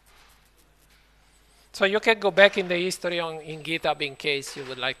 Okay. So you can go back in the history in GitHub in case you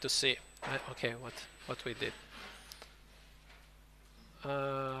would like to see. Okay, what we did.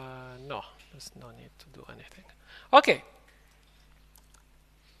 No, there's no need to do anything. Okay.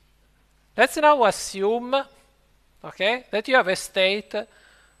 Let's now assume, okay, that you have a state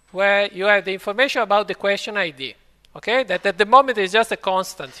where you have the information about the question ID. Okay, that at the moment is just a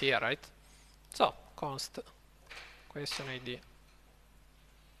constant here, right? So const question ID.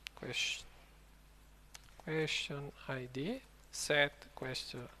 Question ID set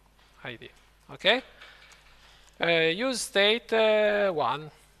question ID. Okay. Use state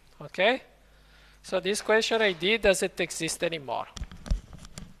 1. Okay. So this question ID doesn't exist anymore.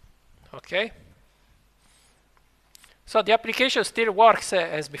 Okay. So the application still works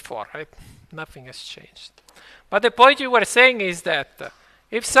as before, right? Nothing has changed. But the point you were saying is that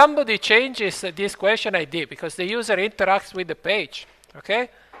if somebody changes this question ID because the user interacts with the page, okay?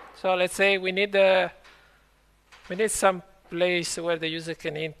 So let's say we need some place where the user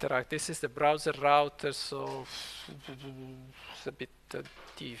can interact. This is the browser router, so it's a bit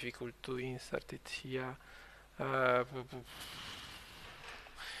difficult to insert it here.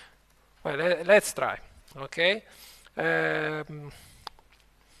 Well, let's try, okay?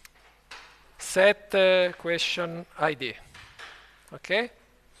 Set question ID, okay?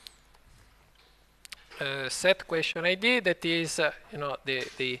 Set question ID, that is,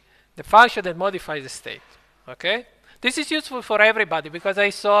 the function that modifies the state, okay? This is useful for everybody because I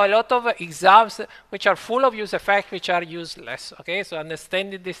saw a lot of exams which are full of useEffect which are useless, okay? So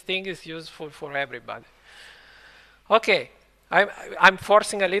understanding this thing is useful for everybody. Okay. I'm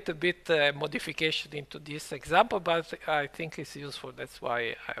forcing a little bit modification into this example, but I think it's useful. That's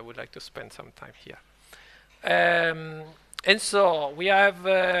why I would like to spend some time here. And so we have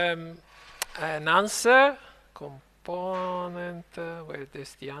an answer component where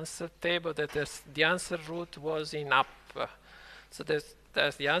there's the answer table. The answer root was in up. So there's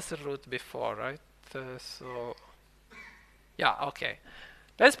the answer root before, right? So yeah, okay.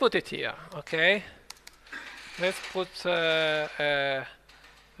 Let's put it here, okay? Let's put an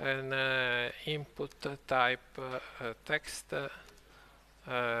input type text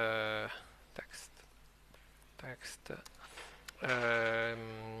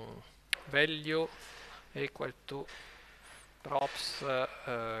value equal to props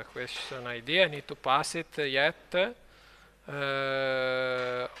question ID. I need to pass it yet.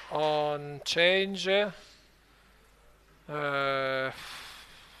 On change, let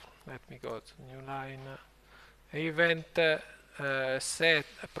me go to new line. Event set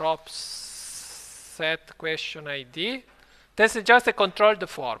props set question ID. This is just a controlled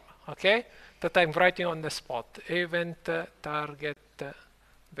form, okay? That I'm writing on the spot. Event target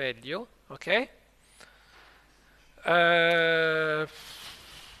value, okay?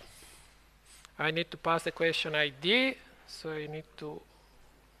 I need to pass the question ID, so I need to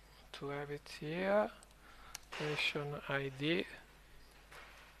have it here. Question ID.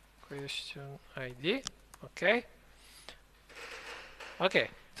 Question ID. Okay. Okay.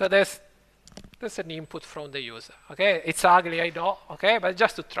 So that's an input from the user. Okay. It's ugly, I know. Okay, but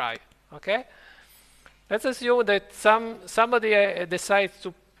just to try. Okay. Let's assume that somebody decides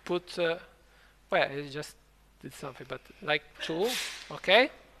to put. Well, I just did something, but like 2. Okay.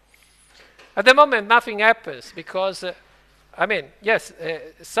 At the moment, nothing happens because, I mean, yes,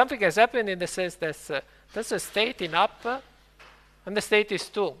 something has happened in the sense that there's a state in up, and the state is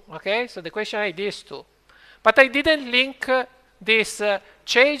 2. Okay. So the question ID is 2. But I didn't link this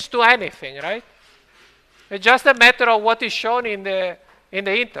change to anything, right? It's just a matter of what is shown in the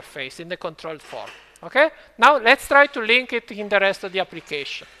interface, in the controlled form. Okay? Now let's try to link it in the rest of the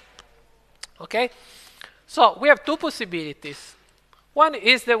application. Okay? So we have 2 possibilities. One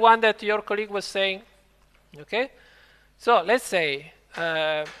is the one that your colleague was saying. Okay? So let's say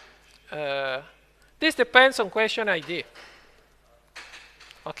this depends on question ID.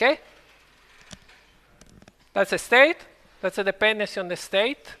 Okay? That's a state. That's a dependency on the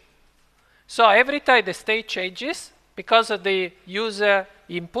state. So every time the state changes, because of the user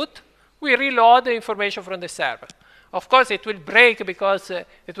input, we reload the information from the server. Of course, it will break because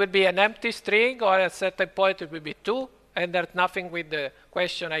it will be an empty string, or at a certain point it will be 2, and there's nothing with the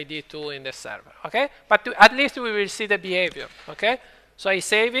question ID 2 in the server. Okay? But at least we will see the behavior. Okay? So I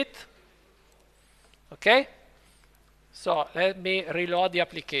save it. Okay? So let me reload the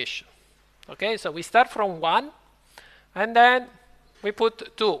application. Okay, so we start from 1, and then we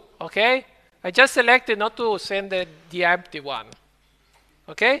put 2, okay? I just selected not to send the empty one,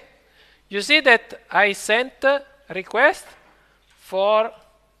 okay? You see that I sent a request for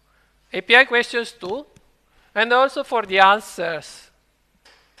API questions too, and also for the answers.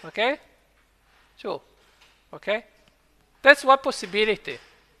 Okay? So, okay? That's one possibility.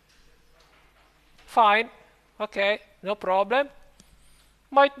 Fine. Okay, no problem.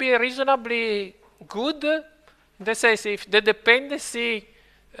 Might be reasonably good. In the sense, if the dependency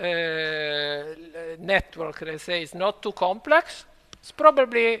network, let's say, is not too complex, it's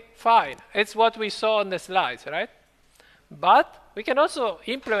probably fine. It's what we saw on the slides, right? But we can also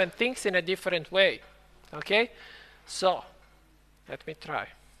implement things in a different way. Okay? So, let me try.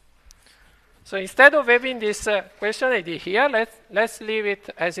 So instead of having this question ID here, let's leave it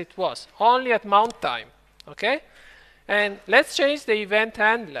as it was, only at mount time. Okay? And let's change the event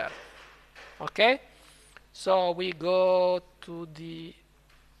handler. Okay? So we go to the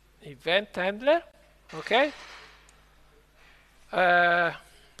event handler. Okay?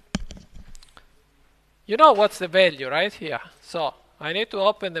 You know what's the value, right? Here. So I need to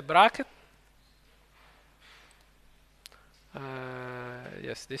open the bracket.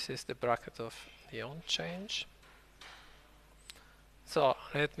 Yes, this is the bracket of the on change. So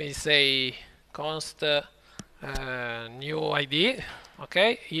let me say const new ID,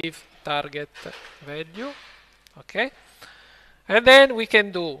 okay, if target value, okay, and then we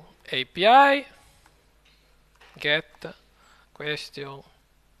can do API get question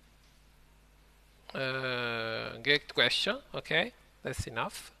get question, okay, that's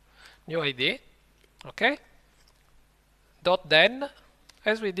enough. New ID, okay. Dot then,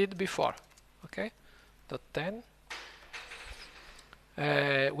 as we did before, okay. Dot then.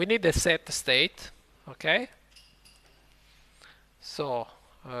 We need a set state, okay. So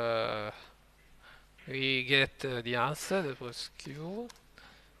we get the answer that was Q.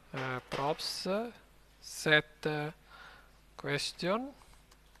 Props set question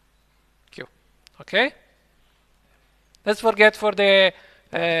Q. Okay. Let's forget for the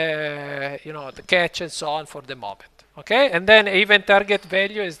the catch and so on for the moment. Okay, and then event target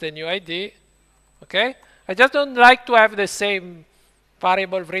value is the new ID. Okay, I just don't like to have the same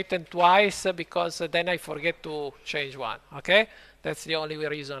variable written twice because then I forget to change one. Okay, that's the only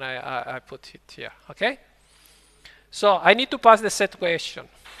reason I put it here. Okay, so I need to pass the set question.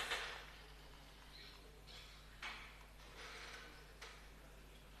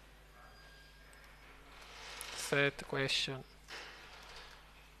 Set question.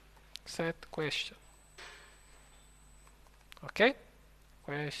 Set question. Okay,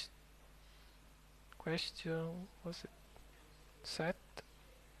 question was it set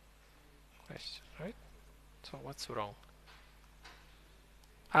question, right? So what's wrong?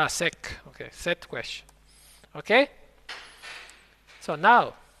 Sec. Okay, set question. Okay. So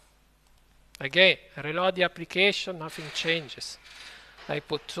now, again, reload the application. Nothing changes. I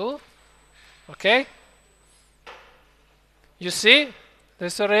put 2. Okay. You see,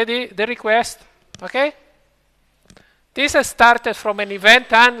 there's already the request. Okay. This has started from an event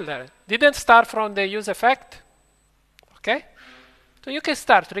handler. Didn't start from the useEffect. Okay? So you can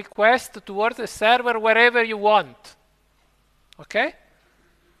start request towards the server wherever you want. Okay?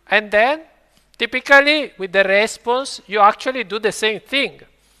 And then, typically, with the response, you actually do the same thing.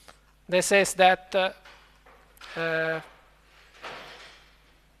 This says that,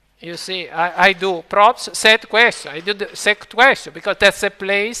 you see, I do props set question. I do the set question because that's a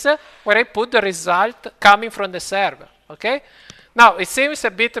place where I put the result coming from the server. Okay? Now, it seems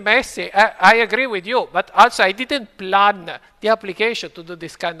a bit messy. I agree with you, but also I didn't plan the application to do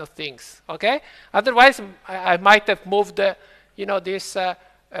this kind of things. Okay? Otherwise, I might have moved, this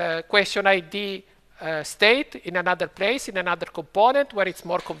question ID state in another place, in another component where it's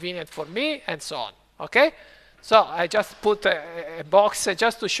more convenient for me, and so on. Okay? So I just put a box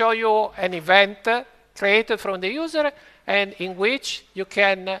just to show you an event created from the user and in which you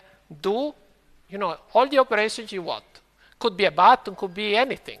can do, all the operations you want. Could be a button, could be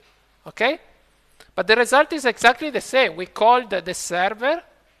anything, okay? But the result is exactly the same. We called the server,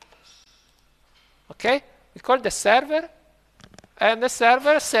 okay? We called the server, and the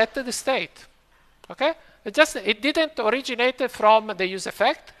server set the state, okay? It didn't originate from the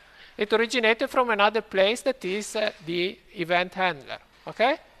useEffect. It originated from another place that is the event handler,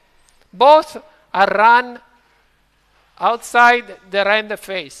 okay? Both are run outside the render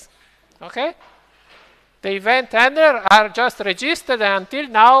phase, okay? The event handler are just registered, and until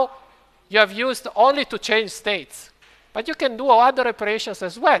now, you have used only to change states. But you can do other operations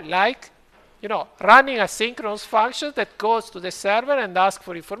as well, like, running a synchronous function that goes to the server and asks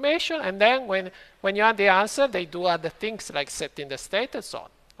for information, and then when you have the answer, they do other things like setting the state and so on.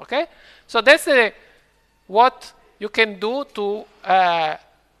 Okay? So that's what you can do to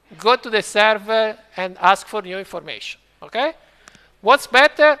go to the server and ask for new information. Okay? What's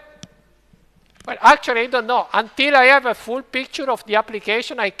better? Well, actually, I don't know. Until I have a full picture of the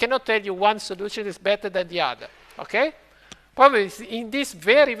application, I cannot tell you one solution is better than the other. Okay? Probably in this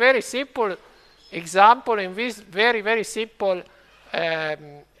very, very simple example, in this very, very simple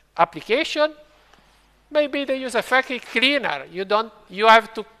application, maybe the use effect is cleaner. You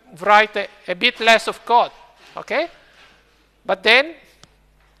have to write a bit less of code. Okay? But then,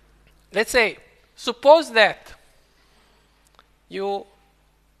 let's say, suppose that you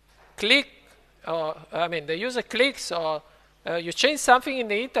click, the user clicks, or you change something in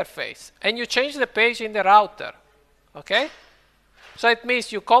the interface, and you change the page in the router. Okay? So it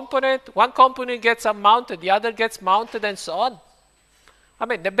means one component gets unmounted, the other gets mounted, and so on. I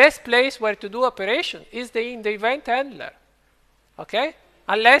mean, the best place where to do operation is in the event handler. Okay?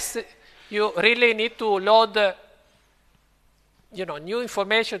 Unless you really need to load new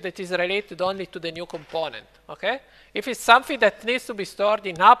information that is related only to the new component. Okay? If it's something that needs to be stored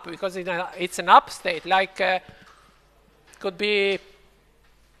in app because it's an app state, like could be,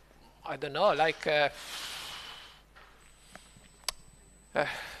 I don't know, like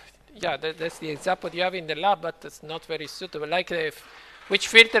that's the example you have in the lab, but it's not very suitable. Like which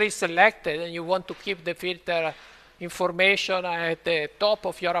filter is selected, and you want to keep the filter information at the top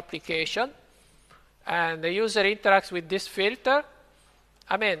of your application, and the user interacts with this filter.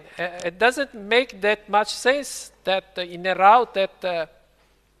 I mean, it doesn't make that much sense that in a route that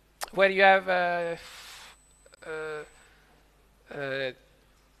where you have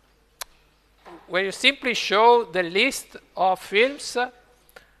where you simply show the list of films,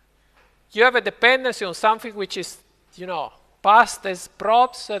 you have a dependency on something which is, passed as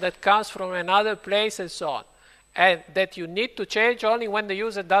props that comes from another place and so on, and that you need to change only when the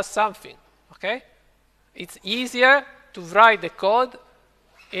user does something. Okay? It's easier to write the code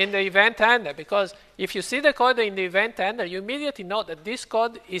in the event handler, because if you see the code in the event handler, you immediately know that this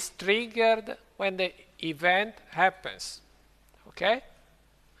code is triggered when the event happens. Okay?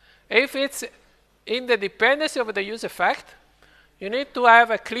 If it's in the dependency of the use effect, you need to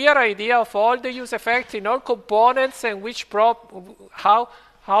have a clear idea of all the use effects in all components and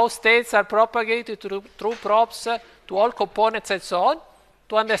how states are propagated through props to all components and so on,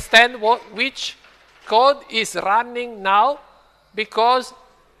 to understand which code is running now because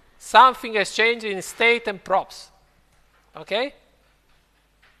something has changed in state and props. Okay?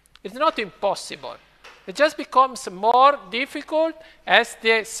 It's not impossible. It just becomes more difficult as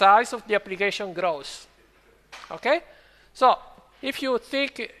the size of the application grows. Okay? So, if you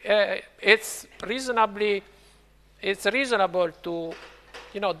think it's reasonable to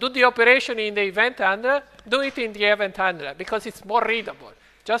do the operation in the event handler, do it in the event handler because it's more readable,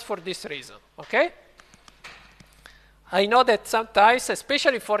 just for this reason. Okay? I know that sometimes,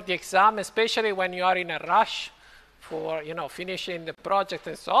 especially for the exam, especially when you are in a rush for finishing the project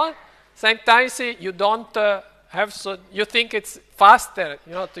and so on, sometimes you don't you think it's faster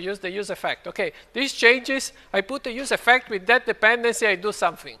to use the use effect. Okay, these changes, I put the use effect with that dependency, I do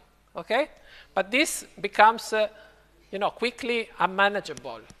something. Okay, but this becomes quickly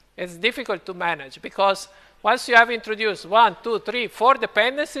unmanageable. It's difficult to manage because once you have introduced 1, 2, 3, 4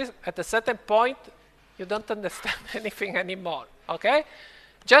 dependencies, at a certain point you don't understand anything anymore. Okay,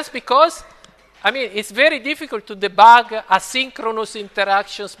 just because it's very difficult to debug asynchronous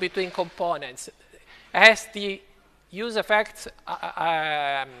interactions between components, as the use effects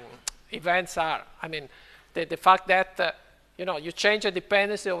events are. The fact that you change a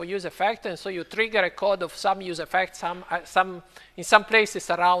dependency of a use effect, and so you trigger a code of some use effect, in some places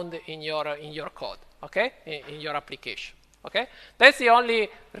around in your code. Okay, in your application. Okay, that's the only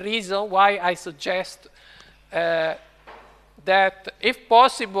reason why I suggest that, if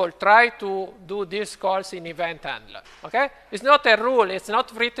possible, try to do these calls in event handler. Okay, it's not a rule; it's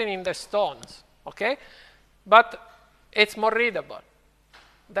not written in the stones. Okay, but it's more readable.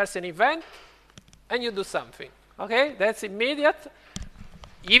 There's an event, and you do something. Okay, that's immediate.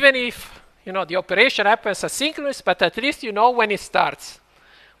 Even if the operation happens asynchronous, but at least you know when it starts.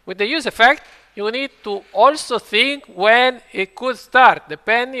 With the use effect, you need to also think when it could start,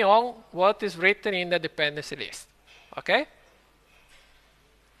 depending on what is written in the dependency list. Okay?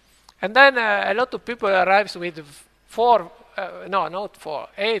 And then a lot of people arrive with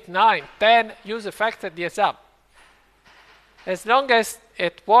 8, 9, 10 use effects at the exam. As long as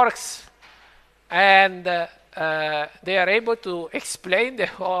it works and they are able to explain the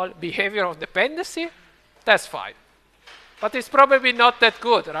whole behavior of dependency, that's fine. But it's probably not that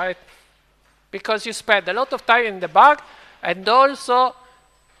good, right? Because you spend a lot of time in debug, and also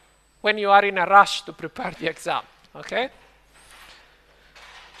when you are in a rush to prepare the exam. Okay?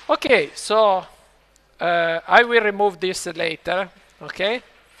 Okay, so I will remove this later. Okay?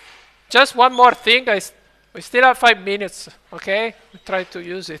 just one more thing. We still have 5 minutes, okay? We try to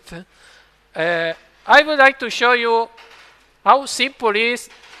use it. I would like to show you how simple it is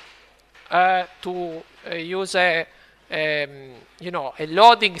to use a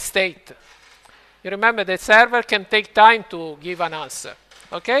loading state. You remember the server can take time to give an answer,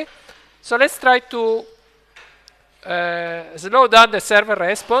 okay? So let's try to slow down the server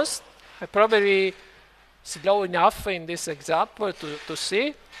response. I probably slow enough in this example to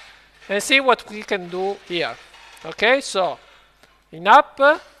see, and see what we can do here. Okay, so in app,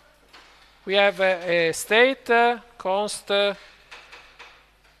 we have a state const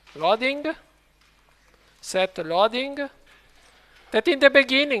loading, set loading, that in the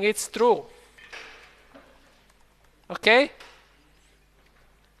beginning it's true. Okay?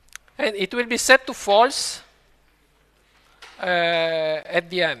 And it will be set to false at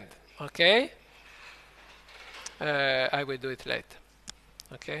the end. Okay? I will do it later.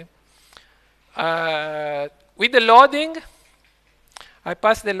 Okay? With the loading, I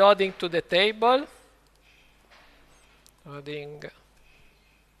pass the loading to the table. Loading.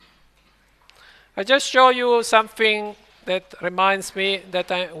 I just show you something that reminds me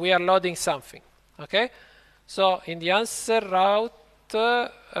that we are loading something. Okay? So in the answer route,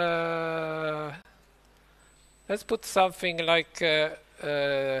 let's put something like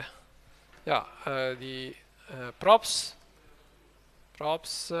the props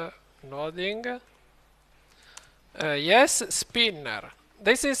loading. Yes, spinner.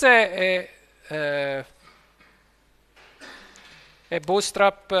 This is a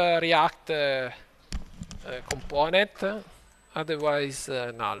Bootstrap React component, otherwise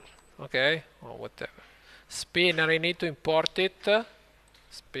null. Okay, or whatever. Spinner, I need to import it.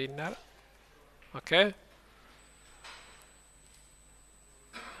 Spinner. Okay.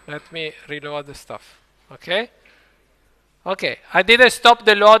 Let me reload the stuff. Okay. Okay, I didn't stop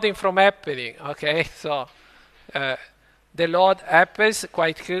the loading from happening. Okay, so the load happens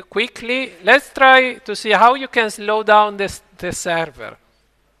quite quickly. Let's try to see how you can slow down the server.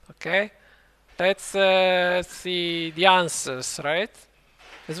 Okay, let's see the answers, right?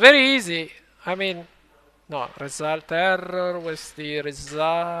 It's very easy. I mean, no, result error was the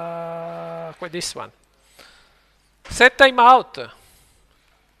result. This one. Set timeout.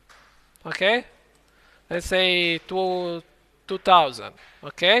 Okay, let's say 2000.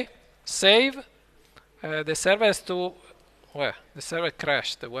 Okay, save. The server has to. Well, the server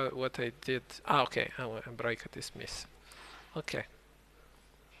crashed. What I did. Ah, okay. A bracket is missing. Okay.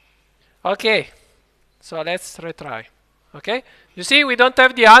 Okay. So let's retry. Okay. You see, we don't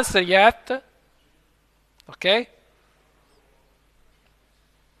have the answer yet. Okay.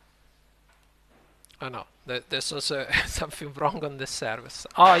 Oh no, there's also something wrong on the service.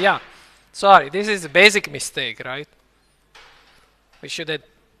 Oh yeah. Sorry, this is a basic mistake, right?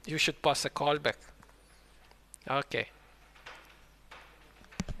 You should pass a callback. Okay.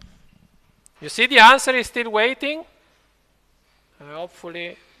 You see the answer is still waiting?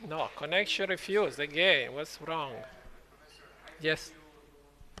 Hopefully, no, connection refused again. What's wrong? Yes. You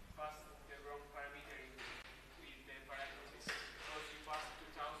passed the wrong parameter with the parentheses because you passed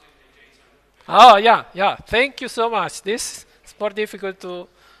 2000 in JSON. Oh yeah. Thank you so much. This is more difficult to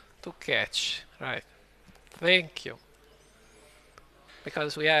catch, right? Thank you.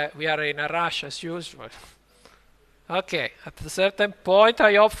 Because we are in a rush as usual. Okay, at a certain point,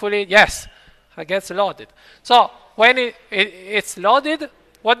 I hopefully, yes, it gets loaded. So when it's loaded,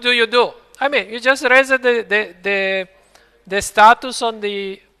 what do? I mean, you just raise the status on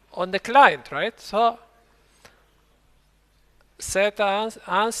the client, right? So set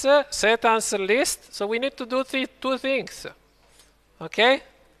answer list. So we need to do two things. Okay.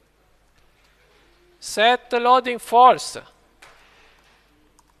 Set the loading false.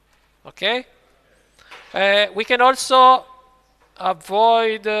 Okay. We can also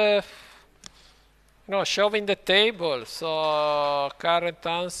avoid showing the table. So current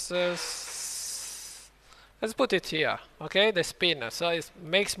answers, let's put it here. Okay, the spinner, so it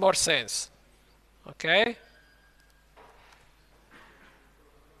makes more sense. Okay,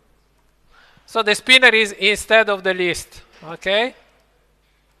 so the spinner is instead of the list. Okay,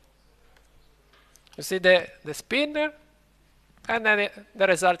 you see the spinner, and then the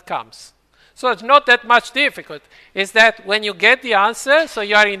result comes. So it's not that much difficult. It's that when you get the answer, so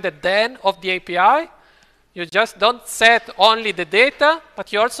you are in the den of the API, you just don't set only the data,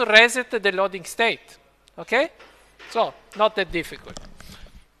 but you also reset the loading state. Okay? So not that difficult.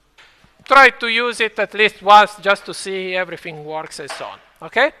 Try to use it at least once just to see everything works and so on.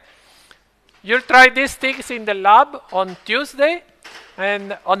 Okay? You'll try these things in the lab on Tuesday,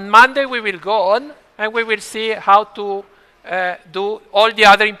 and on Monday we will go on and we will see how to do all the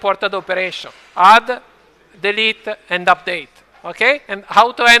other important operations: add, delete, and update. Okay, and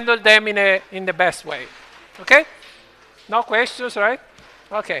how to handle them in the best way. Okay, no questions, right?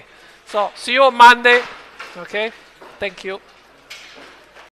 Okay, so see you on Monday. Okay, thank you.